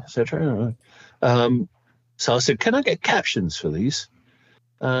meet you," etc. So I said, "Can I get captions for these?"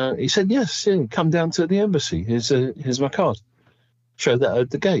 He said, "Yes, yeah, come down to the embassy. Here's my card." Show that at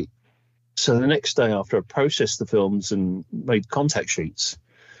the gate. So the next day, after I processed the films and made contact sheets,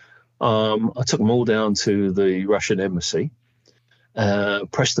 I took them all down to the Russian embassy,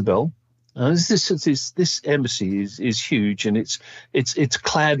 pressed the bell. This embassy is huge, and it's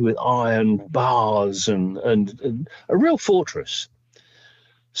clad with iron bars and a real fortress.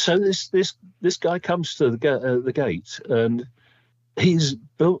 So this guy comes to the gate, and he's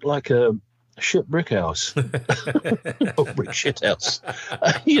built like a brick house, brick shit house.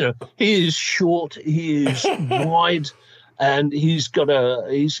 He is short, he is wide, and he's got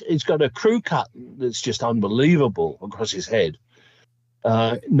a crew cut that's just unbelievable across his head.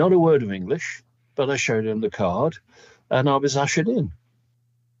 Not a word of English, but I showed him the card, and I was ushered in.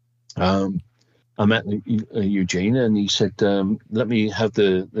 I met Eugene, and he said, "Let me have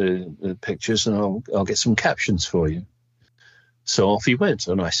the pictures, and I'll get some captions for you." So off he went,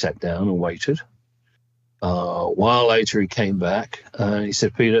 and I sat down and waited. A while later, he came back. He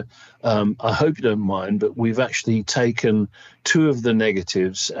said, "Peter, I hope you don't mind, but we've actually taken two of the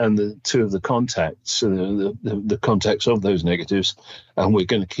negatives and the two of the contacts, the contacts of those negatives, and we're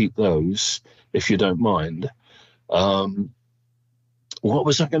going to keep those, if you don't mind." What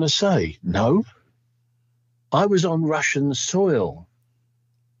was I going to say? No. I was on Russian soil.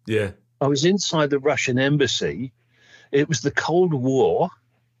 Yeah. I was inside the Russian embassy. It was the Cold War,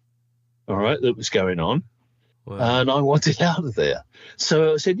 all right, that was going on. Wow. And I wanted out of there.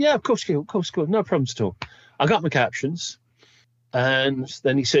 So I said, "Yeah, of course, no problems at all." I got my captions. And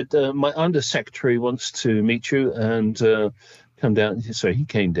then he said, "My undersecretary wants to meet you and come down." So he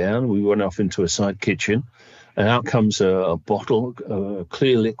came down. We went off into a side kitchen. And out comes a bottle,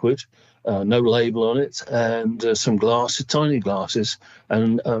 clear liquid, no label on it, and some glasses, tiny glasses,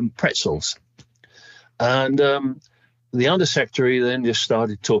 and pretzels. And the undersecretary then just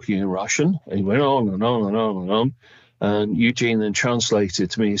started talking in Russian. And he went on and on and on and on. And Eugene then translated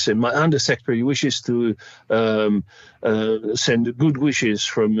to me. He said, "My undersecretary wishes to send good wishes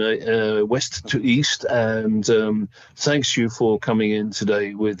from west to east, and thanks you for coming in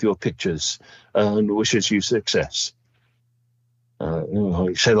today with your pictures, and wishes you success."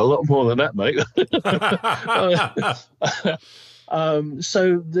 He said a lot more than that, mate.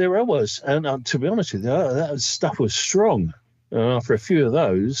 So there I was. And to be honest with you, that stuff was strong. After a few of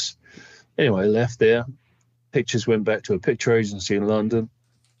those, anyway, left there. Pictures went back to a picture agency in London.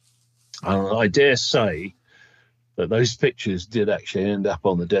 And I dare say that those pictures did actually end up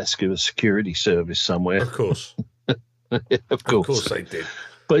on the desk of a security service somewhere. Of course. Of course they did.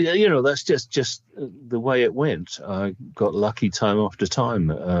 But, that's just the way it went. I got lucky time after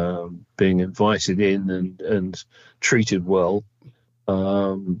time, being invited in and treated well.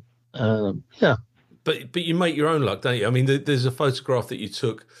 Yeah. But you make your own luck, don't you? I mean, there's a photograph that you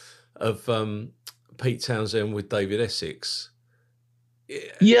took of Pete Townsend with David Essex.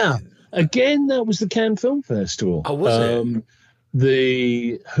 Yeah. Again, that was the Cannes Film Festival. Oh, was it?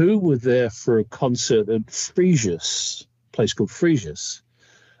 The Who were there for a concert at Fresius, a place called Fresius.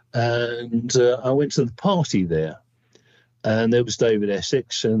 And I went to the party there. And there was David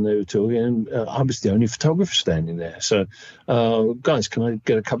Essex, and they were talking, and I was the only photographer standing there. So, guys, can I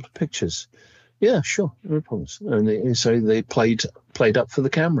get a couple of pictures? Yeah, sure, no problems. And so they played up for the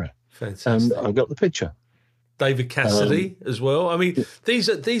camera. Fantastic. And I got the picture. David Cassidy as well. I mean, these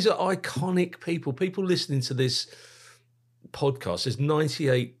are iconic people. People listening to this podcast. There's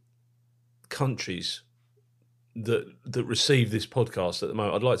 98 countries that receive this podcast at the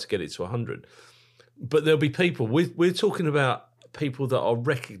moment. I'd like to get it to 100. But there'll be people. We're talking about people that are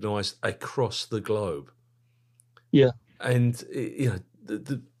recognised across the globe. Yeah. And,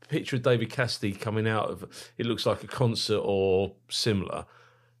 the picture of David Cassidy coming out of, it looks like a concert or similar.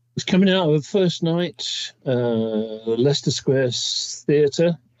 It's coming out of the first night, Leicester Square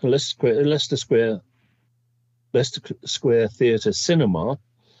Theatre, Leicester Square Theatre Cinema.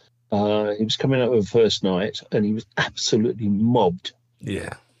 He was coming out of the first night, and he was absolutely mobbed.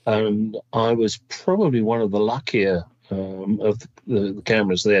 Yeah. And I was probably one of the luckier of the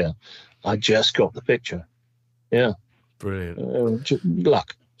cameras there. I just got the picture. Yeah. Brilliant.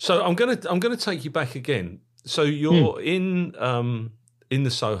 Luck. So I'm gonna take you back again. So you're in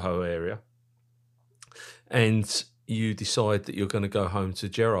the Soho area, and you decide that you're going to go home to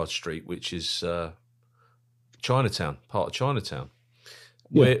Gerrard Street, which is Chinatown, part of Chinatown,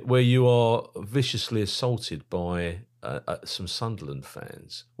 where you are viciously assaulted by some Sunderland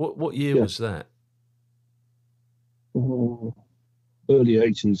fans. What year was that? Early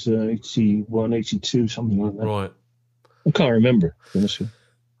 80s, 81, 82, something like that. Right. I can't remember, honestly.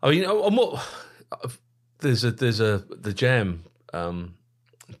 I mean, the Jam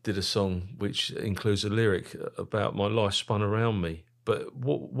did a song which includes a lyric about my life spun around me. But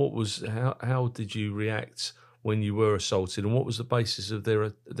how did you react when you were assaulted, and what was the basis of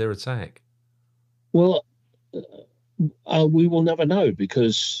their attack? Well, we will never know,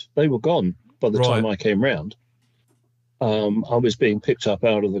 because they were gone by the time I came round. I was being picked up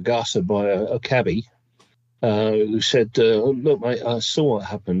out of the gutter by a cabbie who said, "Look, mate, I saw what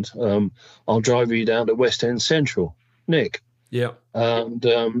happened. I'll drive you down to West End Central, Nick. Yeah. And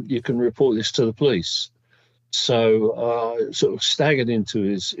you can report this to the police." So sort of staggered into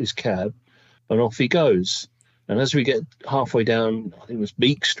his cab, and off he goes. And as we get halfway down, I think it was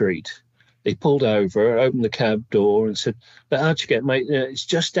Beak Street, He pulled over, opened the cab door, and said, "How'd you get, mate? It's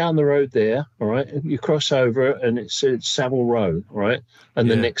just down the road there, all right? You cross over, and it's Savile Row, all right? And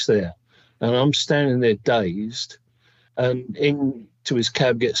the next there." And I'm standing there dazed, and into his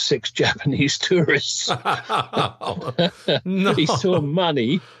cab gets 6 Japanese tourists. No. He saw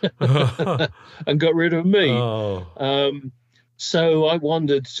money and got rid of me. Oh. So I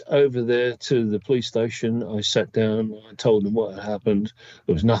wandered over there to the police station. I sat down. I told them what had happened.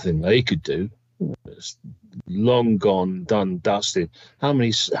 There was nothing they could do. It's long gone, done, dusted. How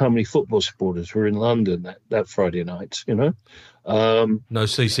many football supporters were in London that Friday night? You know, no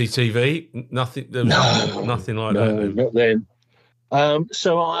CCTV, nothing. There was nothing like that. No, not then.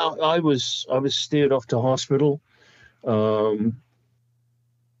 So I was steered off to hospital,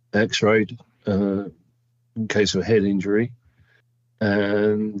 X-rayed in case of a head injury.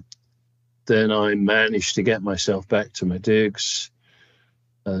 And then I managed to get myself back to my digs.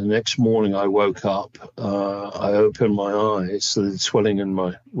 The next morning I woke up, I opened my eyes, so the swelling in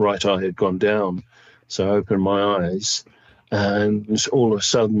my right eye had gone down. So I opened my eyes, and all of a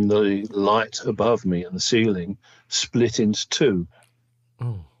sudden the light above me and the ceiling split into 2.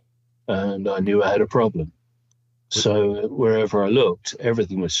 Oh. And I knew I had a problem. So wherever I looked,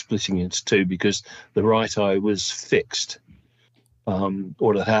 everything was splitting into 2 because the right eye was fixed.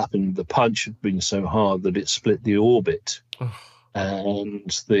 What had happened, the punch had been so hard that it split the orbit,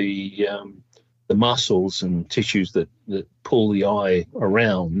 and the muscles and tissues that pull the eye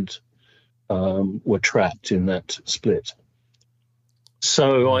around were trapped in that split.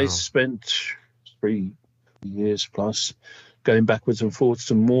 So wow. I spent 3 years plus going backwards and forwards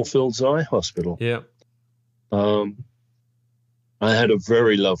to Moorfields Eye Hospital. Yeah. I had a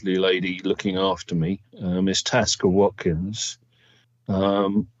very lovely lady looking after me, Miss Tasker Watkins.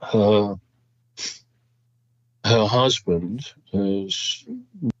 Her husband who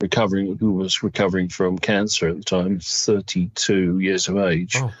was recovering from cancer at the time, 32 years of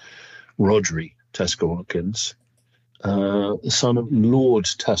age, Rodri Tasker Watkins, the son of Lord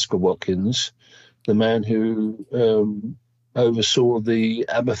Tasker Watkins, the man who oversaw the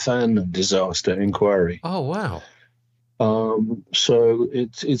Aberfan disaster inquiry. Oh, wow. So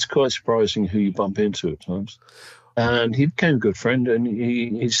it's quite surprising who you bump into at times. And he became a good friend, and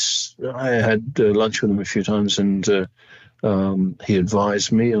I had lunch with him a few times, and he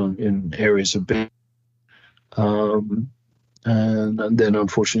advised me in areas of business. And then,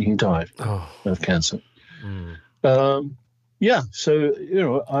 unfortunately, he died of cancer. Yeah,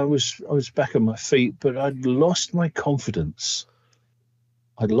 so I was back on my feet, but I'd lost my confidence.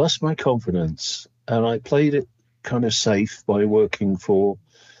 And I played it kind of safe by working for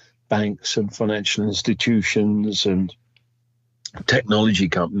banks and financial institutions and technology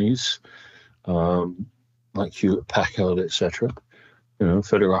companies like Hewlett Packard, etc.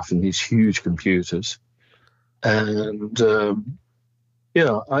 Fed her off in these huge computers, and I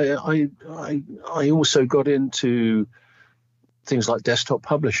also got into things like desktop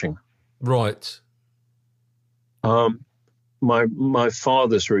publishing. Right. My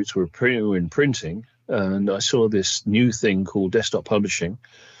father's roots were in printing, and I saw this new thing called desktop publishing.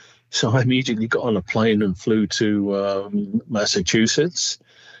 So I immediately got on a plane and flew to Massachusetts,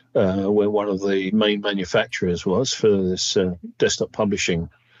 where one of the main manufacturers was for this desktop publishing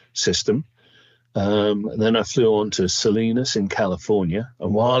system. Then I flew on to Salinas in California.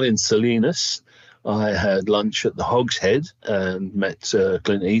 And while in Salinas, I had lunch at the Hog's Head and met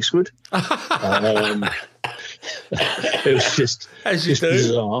Clint Eastwood. It was just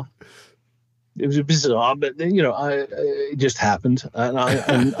bizarre. It was bizarre, but it just happened, and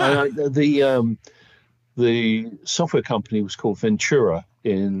the software company was called Ventura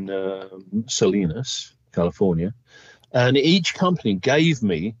in Salinas, California, and each company gave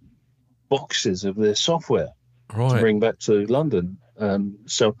me boxes of their software to bring back to London.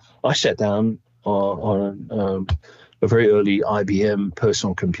 So I sat down on a very early IBM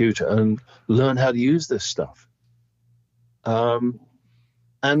personal computer and learned how to use this stuff.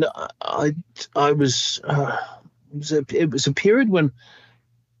 And it was a period when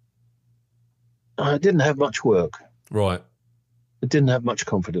I didn't have much work. Right. I didn't have much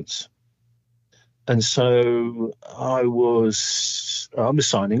confidence. And so I was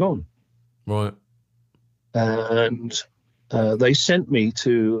signing on. Right. And they sent me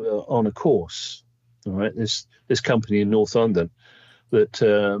on a course, all right, this company in North London that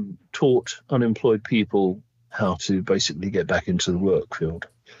taught unemployed people how to basically get back into the work field.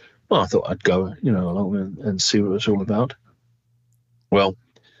 Well, I thought I'd go, along and see what it was all about. Well,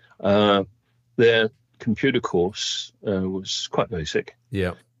 their computer course was quite basic.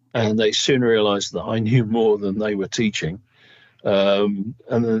 Yeah. And they soon realized that I knew more than they were teaching. And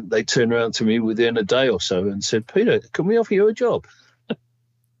then they turned around to me within a day or so and said, "Peter, can we offer you a job?"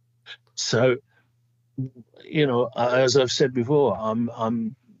 So, as I've said before,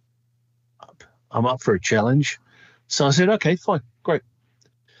 I'm up for a challenge. So I said, "Okay, fine, great."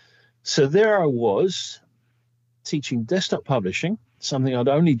 So there I was, teaching desktop publishing, something I'd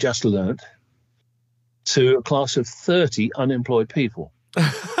only just learned, to a class of 30 unemployed people.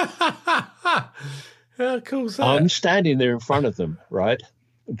 How cool is that? I'm standing there in front of them, right?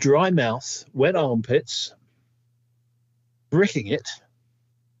 Dry mouth, wet armpits, bricking it,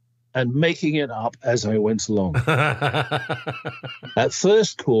 and making it up as I went along. That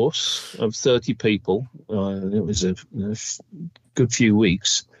first course of 30 people, it was a good few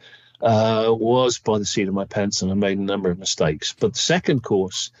weeks, was by the seat of my pants, and I made a number of mistakes. But the second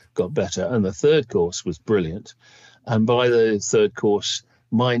course got better, and the third course was brilliant. And by the third course,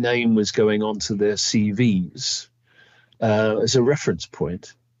 my name was going onto their CVs as a reference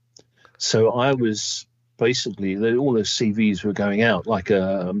point. So I was basically, all those CVs were going out like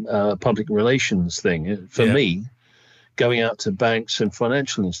a public relations thing for me, going out to banks and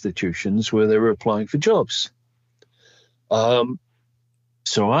financial institutions where they were applying for jobs.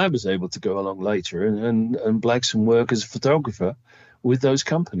 So I was able to go along later and blag some work as a photographer with those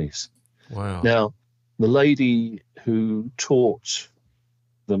companies. Wow. Now, the lady who taught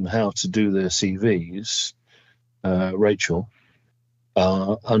them how to do their CVs, Rachel,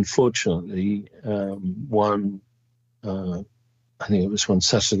 unfortunately, I think it was one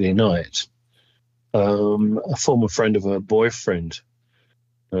Saturday night, a former friend of her boyfriend,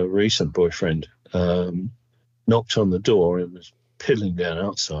 a recent boyfriend, knocked on the door and was piddling down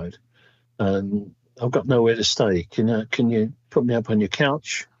outside, and I've got nowhere to stay. Can you put me up on your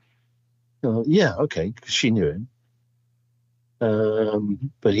couch? Yeah, okay, because she knew him.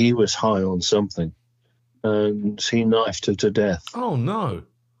 But he was high on something, and he knifed her to death. Oh, no.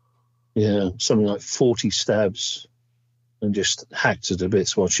 Yeah, something like 40 stabs, and just hacked her to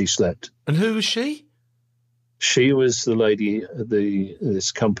bits while she slept. And who was she? She was the lady at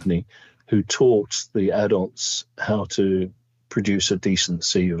this company who taught the adults how to produce a decent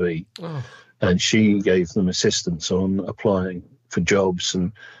CV. Oh. And she gave them assistance on applying for jobs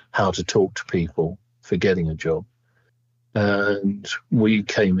and how to talk to people for getting a job. And we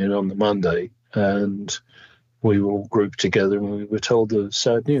came in on the Monday, and we were all grouped together, and we were told the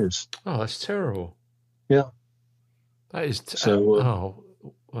sad news. Oh, that's terrible. Yeah, that is.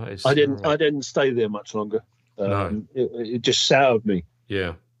 That is. I didn't stay there much longer. No, it just soured me.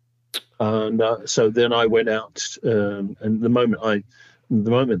 Yeah. And so then I went out, and the moment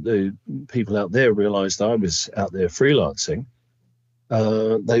the people out there realised I was out there freelancing,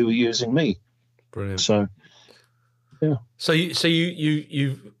 they were using me. Brilliant. So. Yeah. So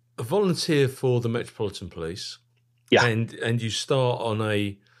you volunteer for the Metropolitan Police, and you start on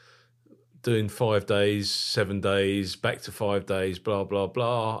doing 5 days, 7 days, back to 5 days, blah blah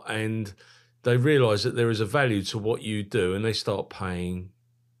blah, and they realise that there is a value to what you do, and they start paying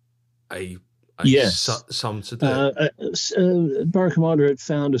a sum to do it. Borough Commander had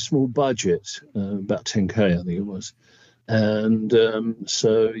found a small budget, about 10k, I think it was. And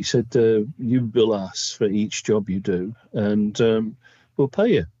so he said, you bill us for each job you do, and we'll pay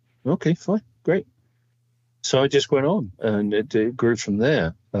you. Okay, fine, great. So I just went on, and it grew from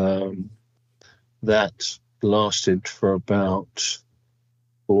there. That lasted for about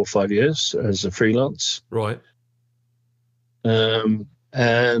 4 or 5 years as a freelance. Right. And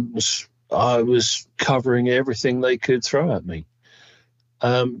I was covering everything they could throw at me.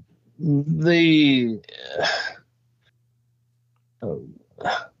 I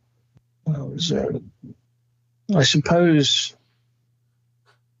suppose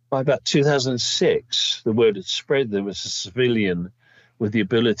by about 2006, the word had spread there was a civilian with the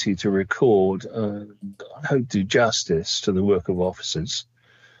ability to record and I hope do justice to the work of officers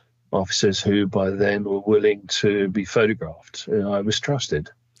who by then were willing to be photographed. I was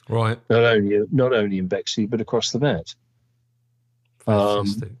trusted, right? Not only in Bexley but across the Met. By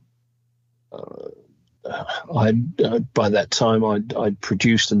that time, I'd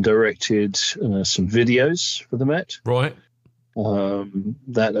produced and directed some videos for the Met. Right.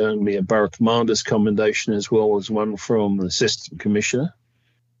 That earned me a Borough Commander's commendation as well as one from the Assistant Commissioner.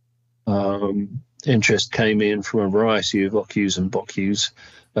 Interest came in from a variety of OCUs and BOCUs.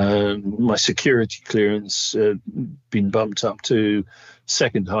 My security clearance had been bumped up to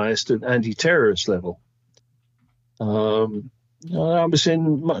second highest at anti-terrorist level. I was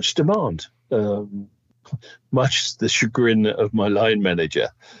in much demand. Much to the chagrin of my line manager,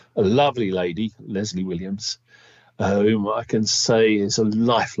 a lovely lady, Leslie Williams, whom I can say is a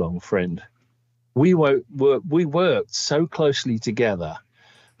lifelong friend. We worked so closely together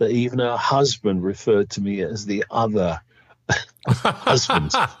that even her husband referred to me as the other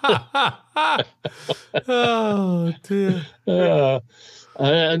husband. Oh dear.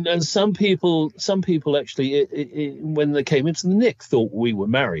 And some people actually, when they came into the Nick, thought we were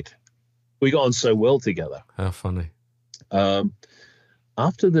married. We got on so well together. How funny.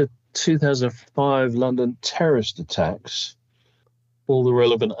 After the 2005 London terrorist attacks, all the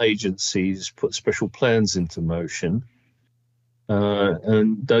relevant agencies put special plans into motion,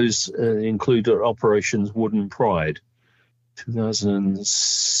 and those included Operations Wooden Pride,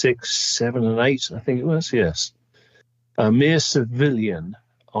 2006, 7 and 8, I think it was, yes. A mere civilian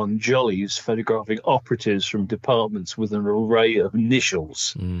on jollies photographing operatives from departments with an array of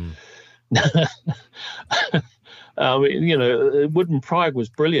initials. I mean, Wooden Pride was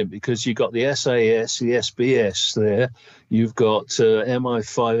brilliant because you got the SAS, the SBS there. You've got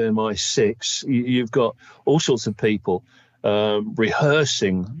MI5, MI6. You've got all sorts of people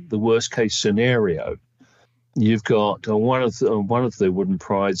rehearsing the worst case scenario. You've got one of the Wooden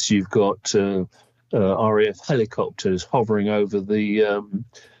Prides. You've got RAF helicopters hovering over the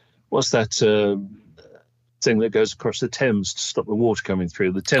what's that thing that goes across the Thames to stop the water coming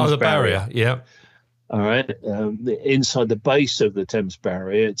through? The Thames barrier. Yeah. All right. Inside the base of the Thames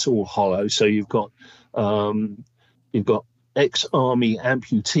barrier, it's all hollow. So you've got ex-army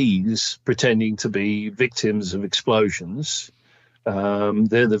amputees pretending to be victims of explosions.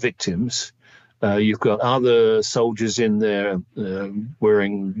 They're the victims. You've got other soldiers in there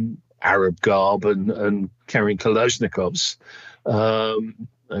wearing Arab garb and carrying Kalashnikovs,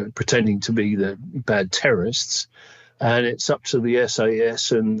 pretending to be the bad terrorists. And it's up to the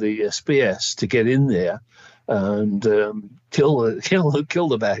SAS and the SBS to get in there and kill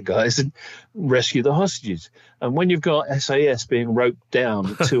the bad guys and rescue the hostages. And when you've got SAS being roped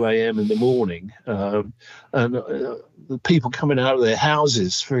down at 2 a.m. in the morning, and the people coming out of their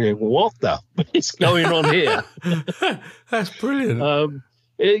houses figuring, what the is going on here? That's brilliant.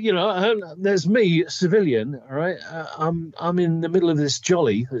 There's me, civilian, all right? I'm in the middle of this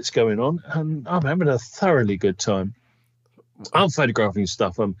jolly that's going on, and I'm having a thoroughly good time. I'm photographing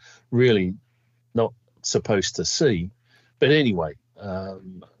stuff I'm really not supposed to see. But anyway,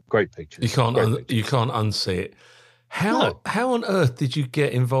 great pictures. You can't unsee it. How on earth did you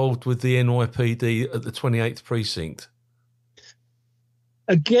get involved with the NYPD at the 28th precinct?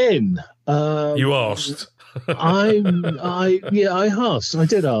 Again, you asked. I asked. I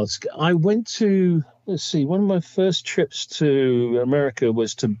did ask. I went to, one of my first trips to America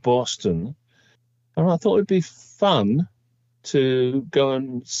was to Boston, and I thought it'd be fun to go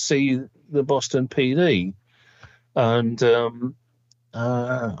and see the Boston PD. And I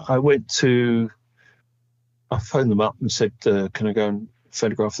phoned them up and said, can I go and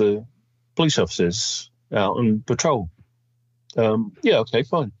photograph the police officers out on patrol? Yeah, okay,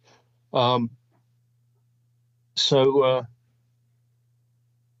 fine. So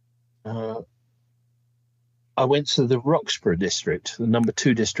I went to the Roxburgh district, the number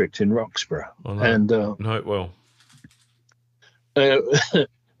 2 district in Roxburgh. Oh, no. And know it well. It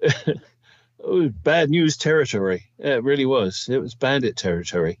was bad news territory. Yeah, it really was. It was bandit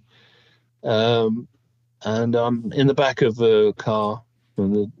territory. And I'm in the back of a car,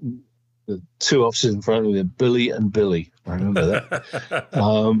 and the 2 officers in front of me, Billy and Billy. I remember that.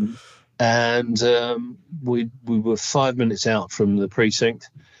 We were 5 minutes out from the precinct,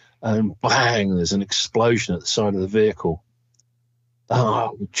 and bang, there's an explosion at the side of the vehicle.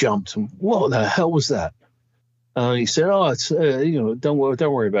 Oh, we jumped, and what the hell was that? He said, "Oh, it's don't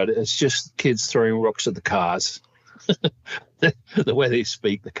worry about it. It's just kids throwing rocks at the cars." The way they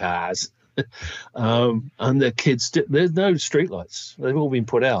speak, the cars, and the kids. There's no streetlights. They've all been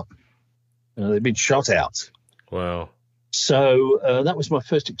put out. They've been shot out. Wow. So that was my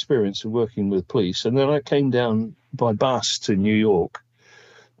first experience of working with police, and then I came down by bus to New York.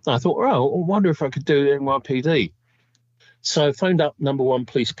 I thought, I wonder if I could do NYPD. So I phoned up number 1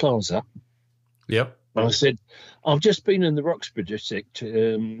 Police Plaza. Yep. And I said, I've just been in the Roxburgh district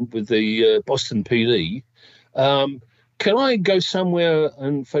with the Boston PD. Can I go somewhere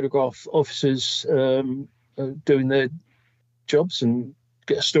and photograph officers doing their jobs and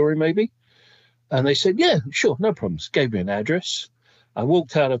get a story maybe? And they said, yeah, sure, no problems. Gave me an address. I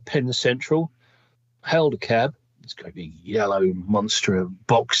walked out of Penn Central, hailed a cab. It's got a big yellow monster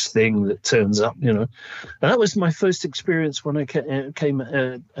box thing that turns up, And that was my first experience when I came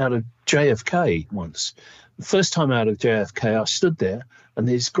out of JFK once. The first time out of JFK, I stood there, and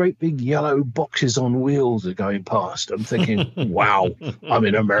these great big yellow boxes on wheels are going past. I'm thinking, wow, I'm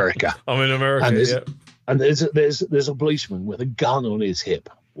in America. I'm in America, and there's a policeman with a gun on his hip.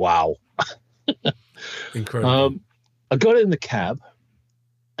 Wow. Incredible. I got in the cab,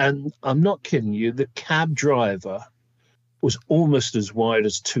 and I'm not kidding you, the cab driver was almost as wide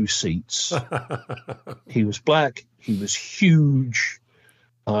as two seats. He was black. He was huge.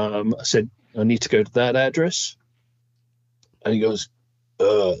 I said, I need to go to that address. And he goes,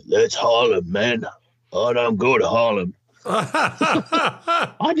 that's Harlem, man. I don't go to Harlem.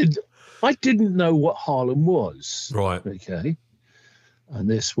 I didn't know what Harlem was. Right. Okay. And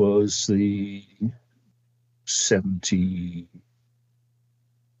this was the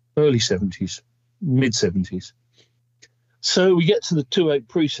early 70s, mid 70s. So we get to the 28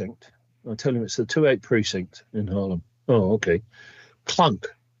 precinct. I tell him it's the 28 precinct in Harlem. Oh, okay. Clunk.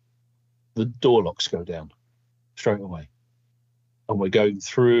 The door locks go down straight away. And we're going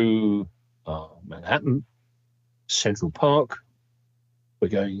through Manhattan, Central Park. We're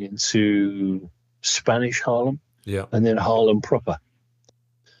going into Spanish Harlem. Yeah. And then Harlem proper.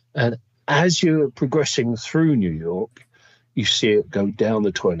 And as you're progressing through New York, you see it go down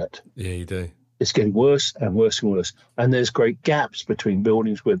the toilet. Yeah, you do. It's getting worse and worse and worse. And there's great gaps between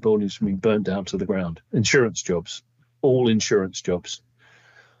buildings where buildings have been burnt down to the ground. Insurance jobs, all insurance jobs.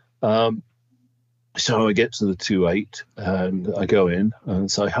 So I get to the 28 and I go in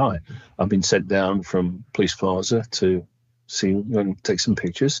and say, hi, I've been sent down from Police Plaza to see and take some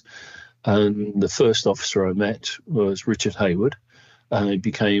pictures. And the first officer I met was Richard Hayward. And he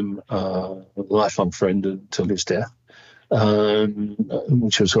became a lifelong friend until his death.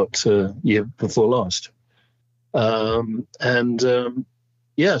 Which was what year before last, so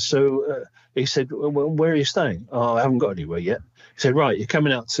he said, well, where are you staying? Oh, I haven't got anywhere yet. He said, right, you're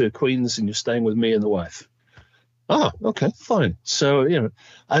coming out to Queens and you're staying with me and the wife. Oh, okay, fine. So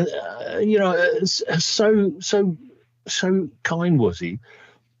so kind was he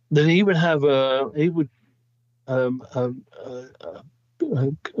that he would have a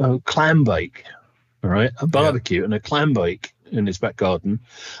clam bake. All right, a barbecue and a clam bake in his back garden,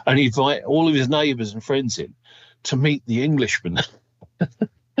 and he'd invite all of his neighbours and friends in to meet the Englishman.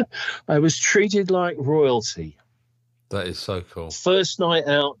 I was treated like royalty. That is so cool. First night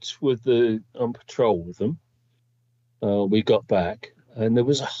out on patrol with them, we got back, and there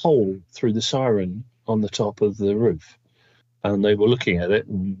was a hole through the siren on the top of the roof, and they were looking at it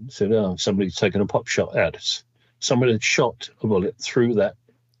and said, "Oh, somebody's taken a pop shot at us. Somebody had shot a bullet through that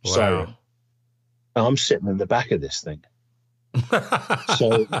siren." I'm sitting in the back of this thing.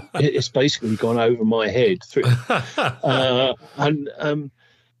 So it's basically gone over my head.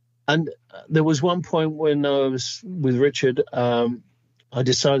 And there was one point when I was with Richard, I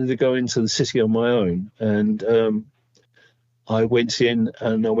decided to go into the city on my own. And I went in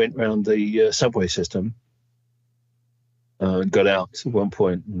and I went around the subway system. Got out at one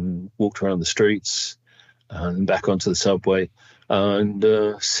point and walked around the streets and back onto the subway and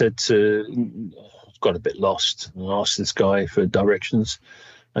said to... got a bit lost and asked this guy for directions,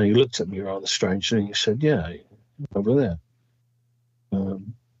 and he looked at me rather strangely and he said, yeah, over there.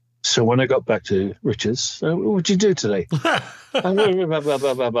 So when I got back to Richard's, what'd you do today? And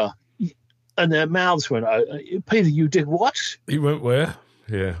their mouths went, Peter, you did what? You went where?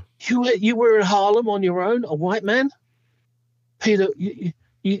 Yeah. You were in Harlem on your own, a white man? Peter,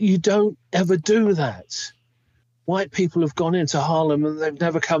 you don't ever do that. White people have gone into Harlem and they've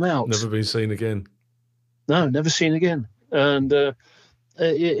never come out. Never been seen again. No, never seen again. And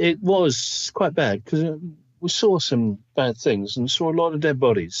it was quite bad because we saw some bad things and saw a lot of dead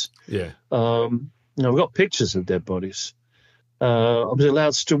bodies. Yeah. We got pictures of dead bodies. I was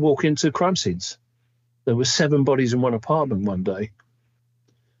allowed to walk into crime scenes. There were 7 bodies in one apartment one day.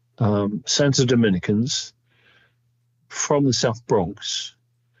 Santo Dominicans from the South Bronx.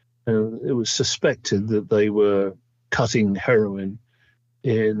 It was suspected that they were cutting heroin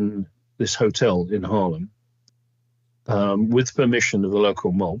in this hotel in Harlem with permission of the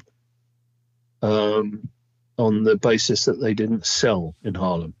local mob on the basis that they didn't sell in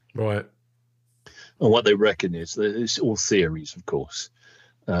Harlem. Right. And what they reckon is, it's all theories, of course,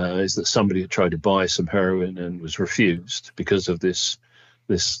 is that somebody had tried to buy some heroin and was refused because of this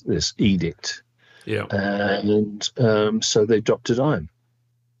edict. Yeah. And so they dropped a dime.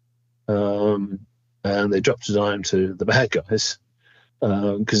 And they dropped a dime to the bad guys.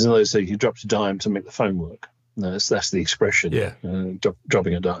 Because in those days, you dropped a dime to make the phone work. That's the expression. Yeah.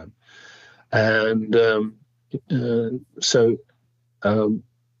 Dropping a dime. And so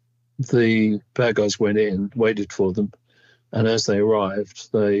the bad guys went in, waited for them, and as they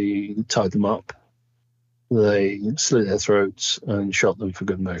arrived, they tied them up. They slit their throats and shot them for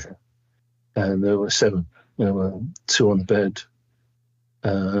good measure. And there were 7. There were 2 on the bed,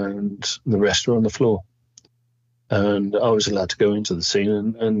 and the rest were on the floor. And I was allowed to go into the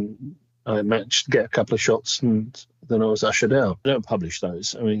scene and I managed to get a couple of shots, and then I was ushered out. I don't publish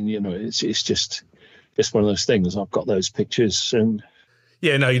those. I mean, it's just one of those things. I've got those pictures, and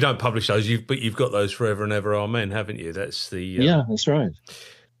yeah, no, you don't publish those. But you've got those forever and ever, amen, haven't you? That's the yeah, that's right.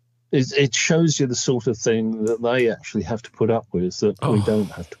 It shows you the sort of thing that they actually have to put up with that we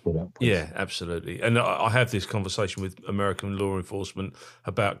don't have to put up with. Yeah, absolutely. And I have this conversation with American law enforcement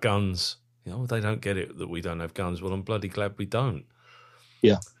about guns. They don't get it that we don't have guns. Well, I'm bloody glad we don't.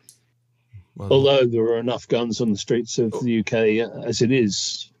 Yeah. Well, although there are enough guns on the streets of the UK as it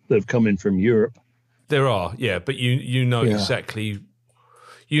is that have come in from Europe. There are, yeah, but you know exactly.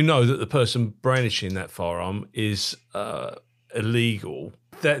 You know that the person brandishing that firearm is illegal.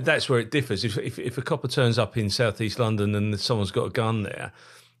 That's where it differs. If a copper turns up in southeast London and someone's got a gun there,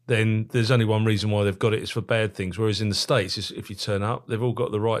 then there's only one reason why they've got it. It's for bad things. Whereas in the States, if you turn up, they've all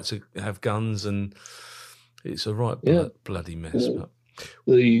got the right to have guns, and it's a right bloody mess. But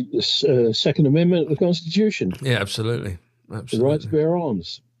the Second Amendment of the Constitution. Yeah, absolutely. The right to bear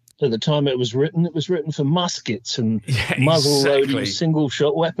arms. At the time it was written for muskets and muzzle-loading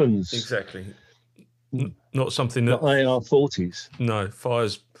single-shot weapons. Exactly. Not something that... Not AR-40s. No,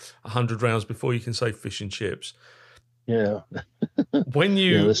 fires 100 rounds before you can say fish and chips. Yeah. When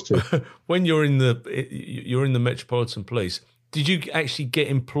you're in the Metropolitan Police, did you actually get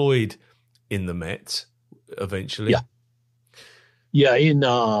employed in the Met eventually? Yeah. Yeah, in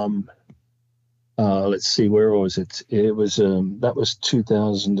let's see, where was it? It was that was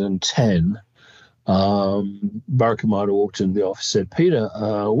 2010. Borough Commander walked in the office, said, "Peter,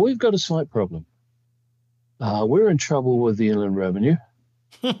 we've got a slight problem. We're in trouble with the Inland Revenue.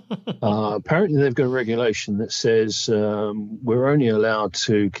 Apparently they've got a regulation that says we're only allowed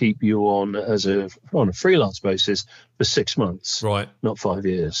to keep you on a freelance basis for 6 months, right? Not 5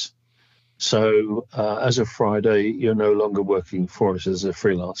 years. So as of Friday, you're no longer working for us as a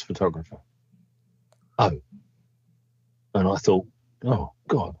freelance photographer." Oh, and I thought, oh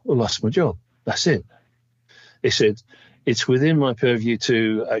God, I lost my job. That's it. He said, "It's within my purview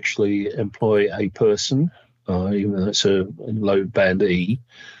to actually employ a person, even though it's a low band E.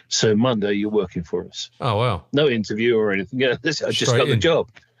 So Monday, you're working for us." Oh, wow. No interview or anything. I just got the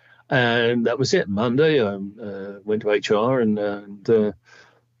job. And that was it. Monday, I went to HR and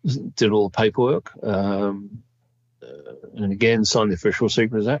did all the paperwork. And again, signed the Official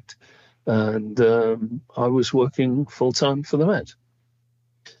Secrets Act. And I was working full-time for the Met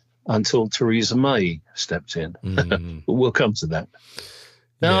until Theresa May stepped in. But we'll come to that.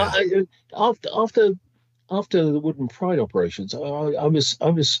 Now, after the Wooden Pride operations, I was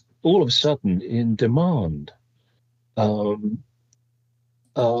all of a sudden in demand. I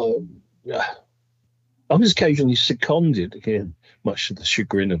was occasionally seconded, again, much to the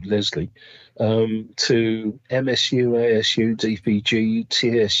chagrin of Leslie, to MSU, ASU, DPG,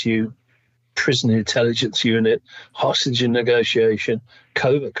 TSU, Prison Intelligence Unit, Hostage Negotiation,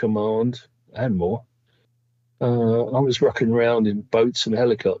 Covert Command, and more. I was rocking around in boats and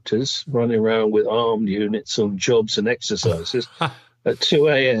helicopters, running around with armed units on jobs and exercises. At 2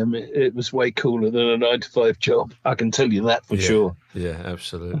 a.m., it was way cooler than a 9-to-5 job. I can tell you that for sure. Yeah,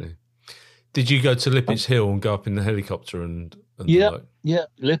 absolutely. Did you go to Lippets Hill and go up in the helicopter and yeah,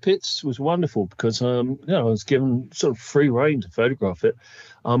 Lippets was wonderful because I was given sort of free rein to photograph it.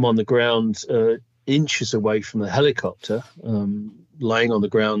 I'm on the ground inches away from the helicopter, laying on the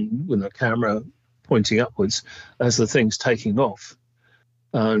ground with a camera pointing upwards as the thing's taking off.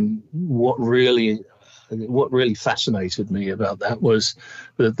 And what really fascinated me about that was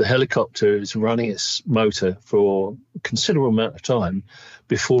that the helicopter is running its motor for a considerable amount of time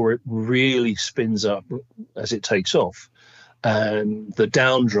before it really spins up as it takes off. And the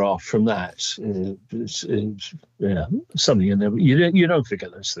downdraft from that is something you don't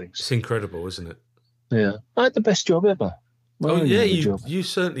forget those things. It's incredible, isn't it? Yeah, I had the best job ever. You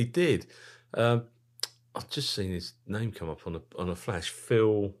certainly did. I've just seen his name come up on a flash.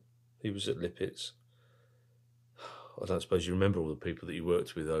 Phil, he was at Lippets. I don't suppose you remember all the people that you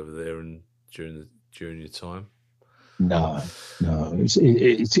worked with over there and during your time. No, it's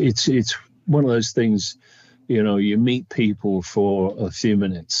one of those things. You meet people for a few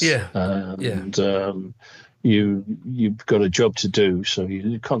minutes, and you've got a job to do, so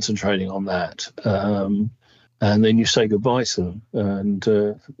you're concentrating on that, and then you say goodbye to them and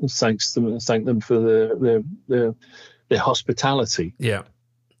thank them for their hospitality. Yeah.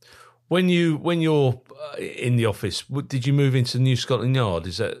 When you're in the office, did you move into New Scotland Yard?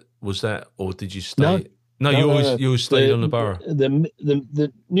 Was that, or did you stay? No, you always stayed on the borough.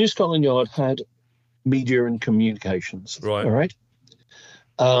 The New Scotland Yard had media and communications, right?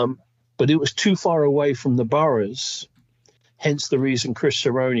 But it was too far away from the boroughs, Hence the reason Chris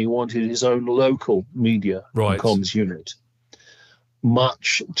Cerrone wanted his own local media and comms unit,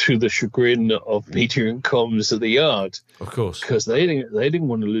 much to the chagrin of media and comms at the Yard. Of course. Because they didn't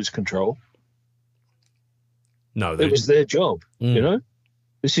want to lose control. No, it was their job, you know?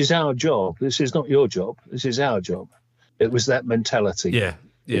 This is our job. This is not your job. This is our job. It was that mentality. Yeah.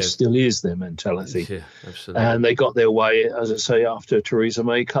 It still is their mentality. Yeah, absolutely. And they got their way, as I say, after Theresa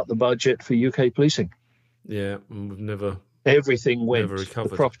May cut the budget for UK policing. Yeah, we've never... Everything went. Never recovered.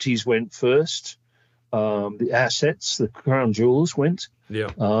 The properties went first. The assets, the crown jewels went.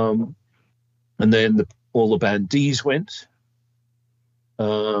 Yeah. And then all the bandees went.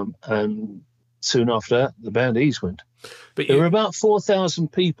 And soon after that, the bandees went. But there were about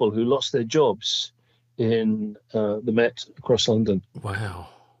 4,000 people who lost their jobs in the Met across London. Wow.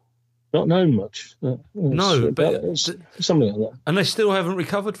 Not known much. No, but something like that. And they still haven't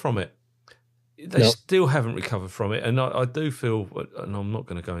recovered from it. They still haven't recovered from it. And I do feel, and I'm not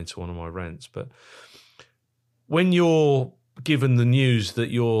going to go into one of my rants, but when you're given the news that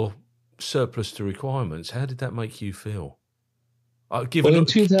you're surplus to requirements, how did that make you feel? Given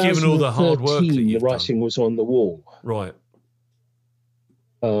all the hard work that you've the writing was on the wall. Right.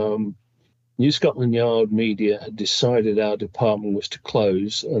 New Scotland Yard media had decided our department was to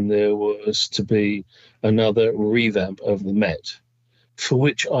close and there was to be another revamp of the Met, for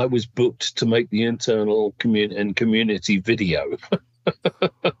which I was booked to make the internal community video.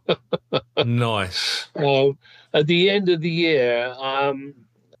 Nice. At the end of the year,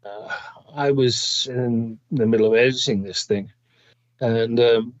 I was in the middle of editing this thing, and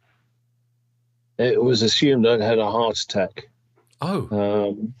it was assumed I'd had a heart attack.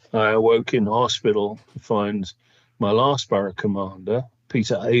 Oh. I awoke in hospital to find my last borough commander,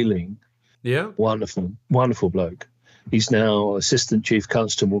 Peter Ayling. Yeah. Wonderful, wonderful bloke. He's now Assistant Chief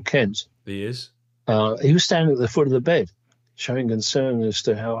Constable Kent. He is. He was standing at the foot of the bed, showing concern as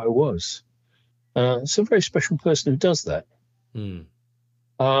to how I was. It's a very special person who does that.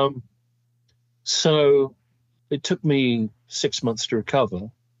 So it took me 6 months to recover.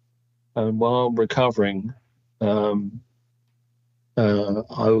 And while recovering,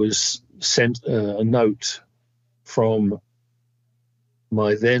 I was sent a note from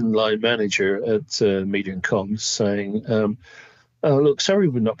my then line manager at Media and Comms saying, look, sorry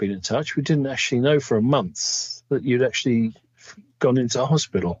we've not been in touch. We didn't actually know for a month that you'd actually gone into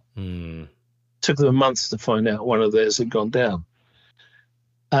hospital. Took them a month to find out one of theirs had gone down.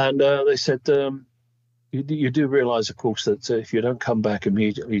 And they said, you do realise, of course, that if you don't come back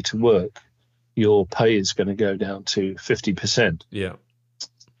immediately to work, your pay is going to go down to 50%. Yeah.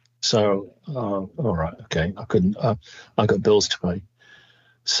 So, all right, okay. I got bills to pay.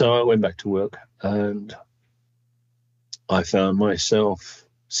 So I went back to work and I found myself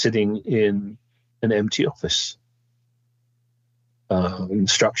sitting in an empty office.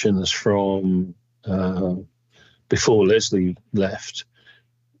 Instructions from before Leslie left,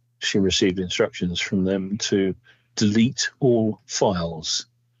 she received instructions from them to delete all files,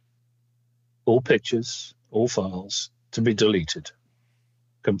 all pictures, all files to be deleted,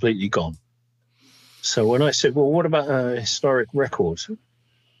 completely gone. So when I said, well, what about historic records?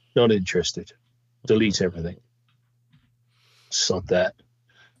 Not interested. Delete everything. Sod that.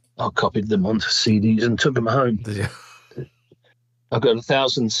 I copied them onto CDs and took them home. Yeah. I've got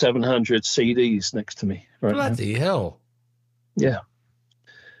 1,700 CDs next to me right now. Bloody hell. Yeah.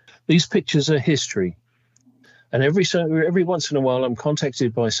 These pictures are history. And every once in a while, I'm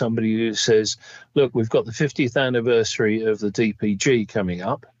contacted by somebody who says, look, we've got the 50th anniversary of the DPG coming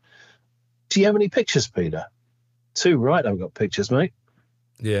up. Do you have any pictures, Peter? Too right, I've got pictures, mate.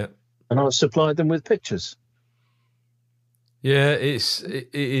 Yeah. And I've supplied them with pictures. Yeah, it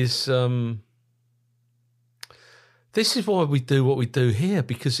is. This is why we do what we do here,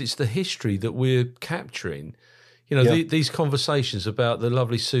 because it's the history that we're capturing. You know, these conversations about the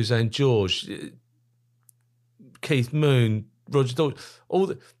lovely Suzanne George, Keith Moon, Roger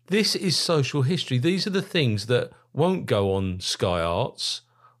Daltrey, this is social history. These are the things that won't go on Sky Arts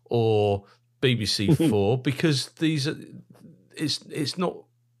or BBC 4 because it's not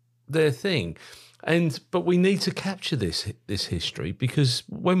their thing. But we need to capture this history because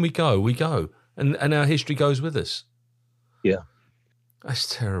when we go, and our history goes with us. Yeah.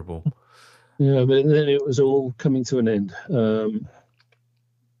 That's terrible. Yeah, but then it was all coming to an end.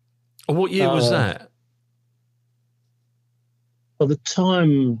 What year was that? By the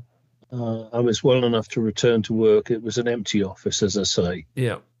time I was well enough to return to work, it was an empty office, as I say.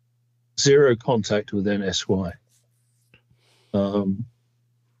 Yeah. Zero contact with NSY. As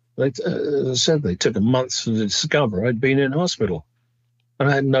I said, they took a month to discover I'd been in hospital and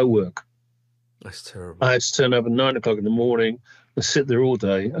I had no work. That's terrible. I had to turn up at 9 o'clock in the morning and sit there all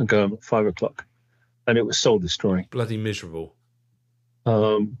day and go home at 5 o'clock. And it was soul destroying. Bloody miserable.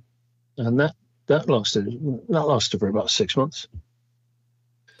 And that lasted for about 6 months.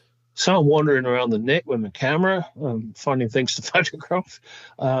 So I'm wandering around the net with my camera, finding things to photograph,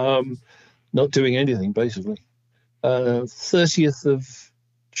 not doing anything, basically. 30th of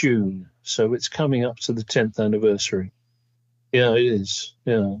June, so it's coming up to the 10th anniversary. Yeah, it is.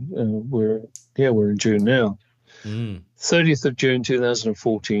 Yeah, we're in June now. 30th of June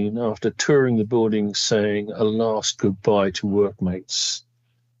 2014, after touring the building saying a last goodbye to workmates.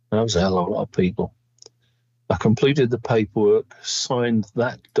 That was a hell of a lot of people. I completed the paperwork, signed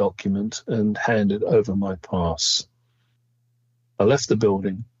that document, and handed over my pass. I left the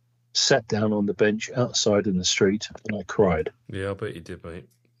building, sat down on the bench outside in the street, and I cried. Yeah, I bet you did, mate.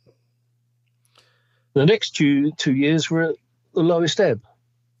 The next 2 years were at the lowest ebb.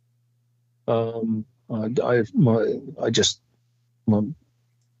 My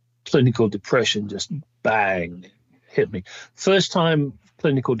clinical depression just bang hit me. First time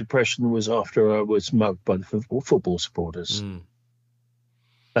clinical depression was after I was mugged by the football supporters.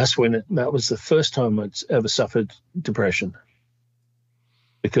 That was the first time I'd ever suffered depression,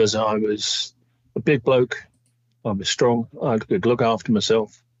 because I was a big bloke, I was strong, I could look after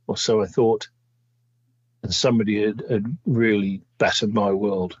myself, or so I thought, and somebody had really battered my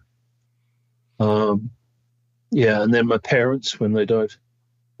world. And then my parents, when they died,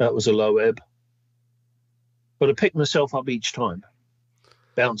 that was a low ebb. But I picked myself up each time,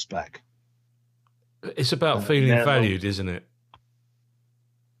 bounced back. It's about feeling valued, isn't it?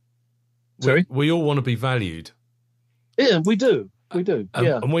 Sorry? We all want to be valued. Yeah, we do.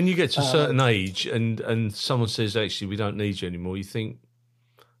 Yeah. And when you get to a certain age and someone says, actually, we don't need you anymore, you think,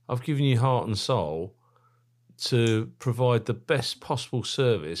 I've given you heart and soul to provide the best possible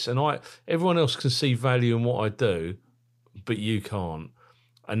service, and everyone else can see value in what I do, but you can't.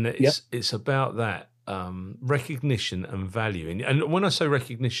 And it's about that recognition and value. And when I say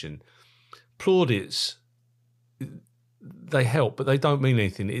recognition, plaudits, they help, but they don't mean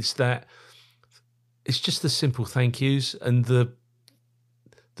anything. It's just the simple thank yous and the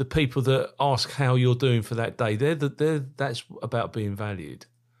people that ask how you're doing for that day. That's about being valued.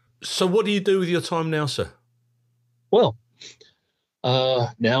 So what do you do with your time now, sir? Well,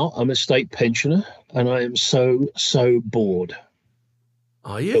 now I'm a state pensioner, and I am so bored.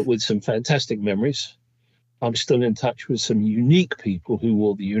 Are you? But with some fantastic memories. I'm still in touch with some unique people who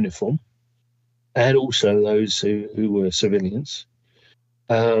wore the uniform, and also those who were civilians.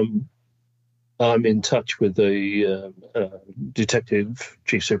 I'm in touch with the detective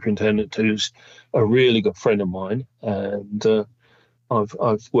chief superintendent, who's a really good friend of mine, and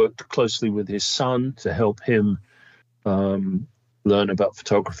I've worked closely with his son to help him learn about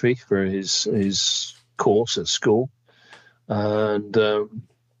photography for his course at school, and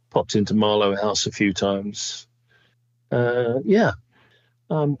popped into Marlow House a few times. I'm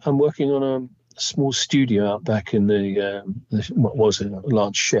working on a small studio out back in what was a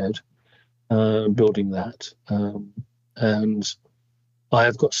large shed, building that, and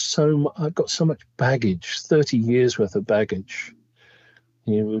I've got so much baggage, 30 years worth of baggage.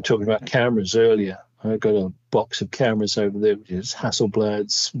 We were talking about cameras earlier. I've got a box of cameras over there, which is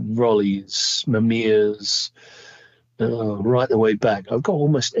Hasselblads, Rolleys, Mamirs, right the way back. I've got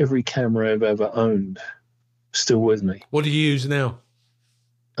almost every camera I've ever owned still with me. What do you use now?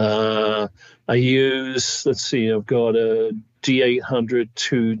 I use, I've got a D800,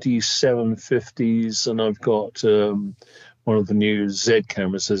 two D750s, and I've got one of the new Z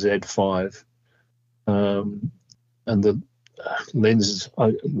cameras, the Z5. And the lenses,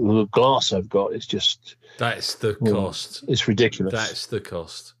 the glass I've got is just... That's the cost. It's ridiculous. That's the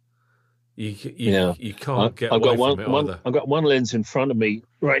cost. You can't get away from it either. I've got one lens in front of me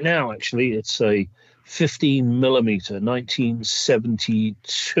right now, actually. It's a 15 millimeter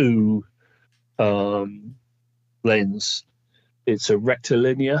 1972 lens. It's a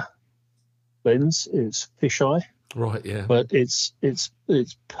rectilinear lens. It's fisheye. Right, yeah. But it's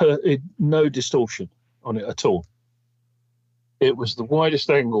no distortion on it at all. It was the widest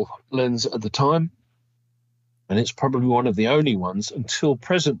angle lens at the time, and it's probably one of the only ones until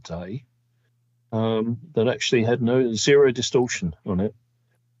present day that actually had zero distortion on it,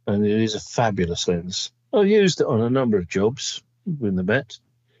 and it is a fabulous lens. I've used it on a number of jobs with the Met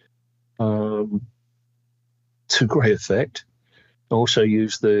to great effect. I also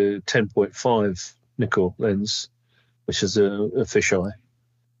used the 10.5 nickel lens, which is a fisheye.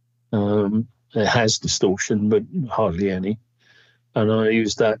 It has distortion, but hardly any. And I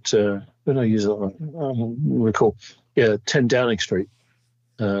used that, when I use it, I recall, 10 Downing Street.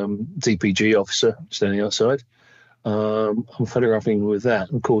 DPG officer standing outside. I'm photographing with that.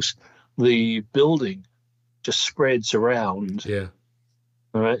 And of course, the building just spreads around. Yeah.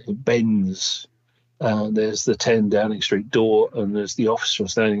 All right, it bends. There's the 10 Downing Street door, and there's the officer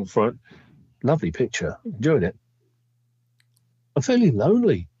standing in front. Lovely picture. Enjoyed it. I'm fairly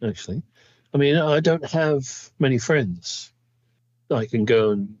lonely, actually. I mean, I don't have many friends I can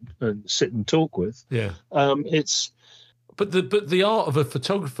go and sit and talk with. Yeah. But the art of a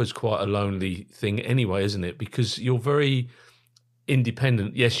photographer is quite a lonely thing anyway, isn't it? Because you're very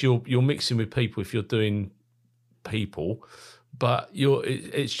independent. Yes, you're mixing with people if you're doing people, but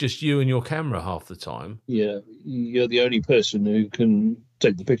it's just you and your camera half the time. Yeah, you're the only person who can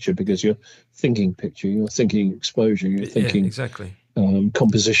take the picture because you're thinking picture, you're thinking exposure, you're thinking exactly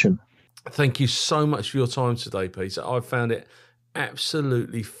composition. Thank you so much for your time today, Peter. I found it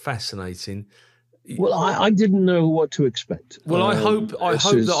absolutely fascinating. Well, I didn't know what to expect. Well, I hope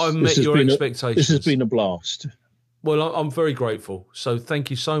that I've met your expectations. This has been a blast. Well, I'm very grateful. So thank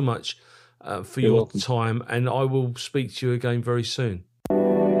you so much for your time, and I will speak to you again very soon.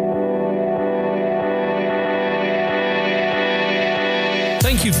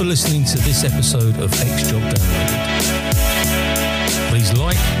 Thank you for listening to this episode of X Job Downloaded. Please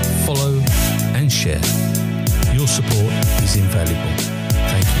like, follow, and share. Your support is invaluable.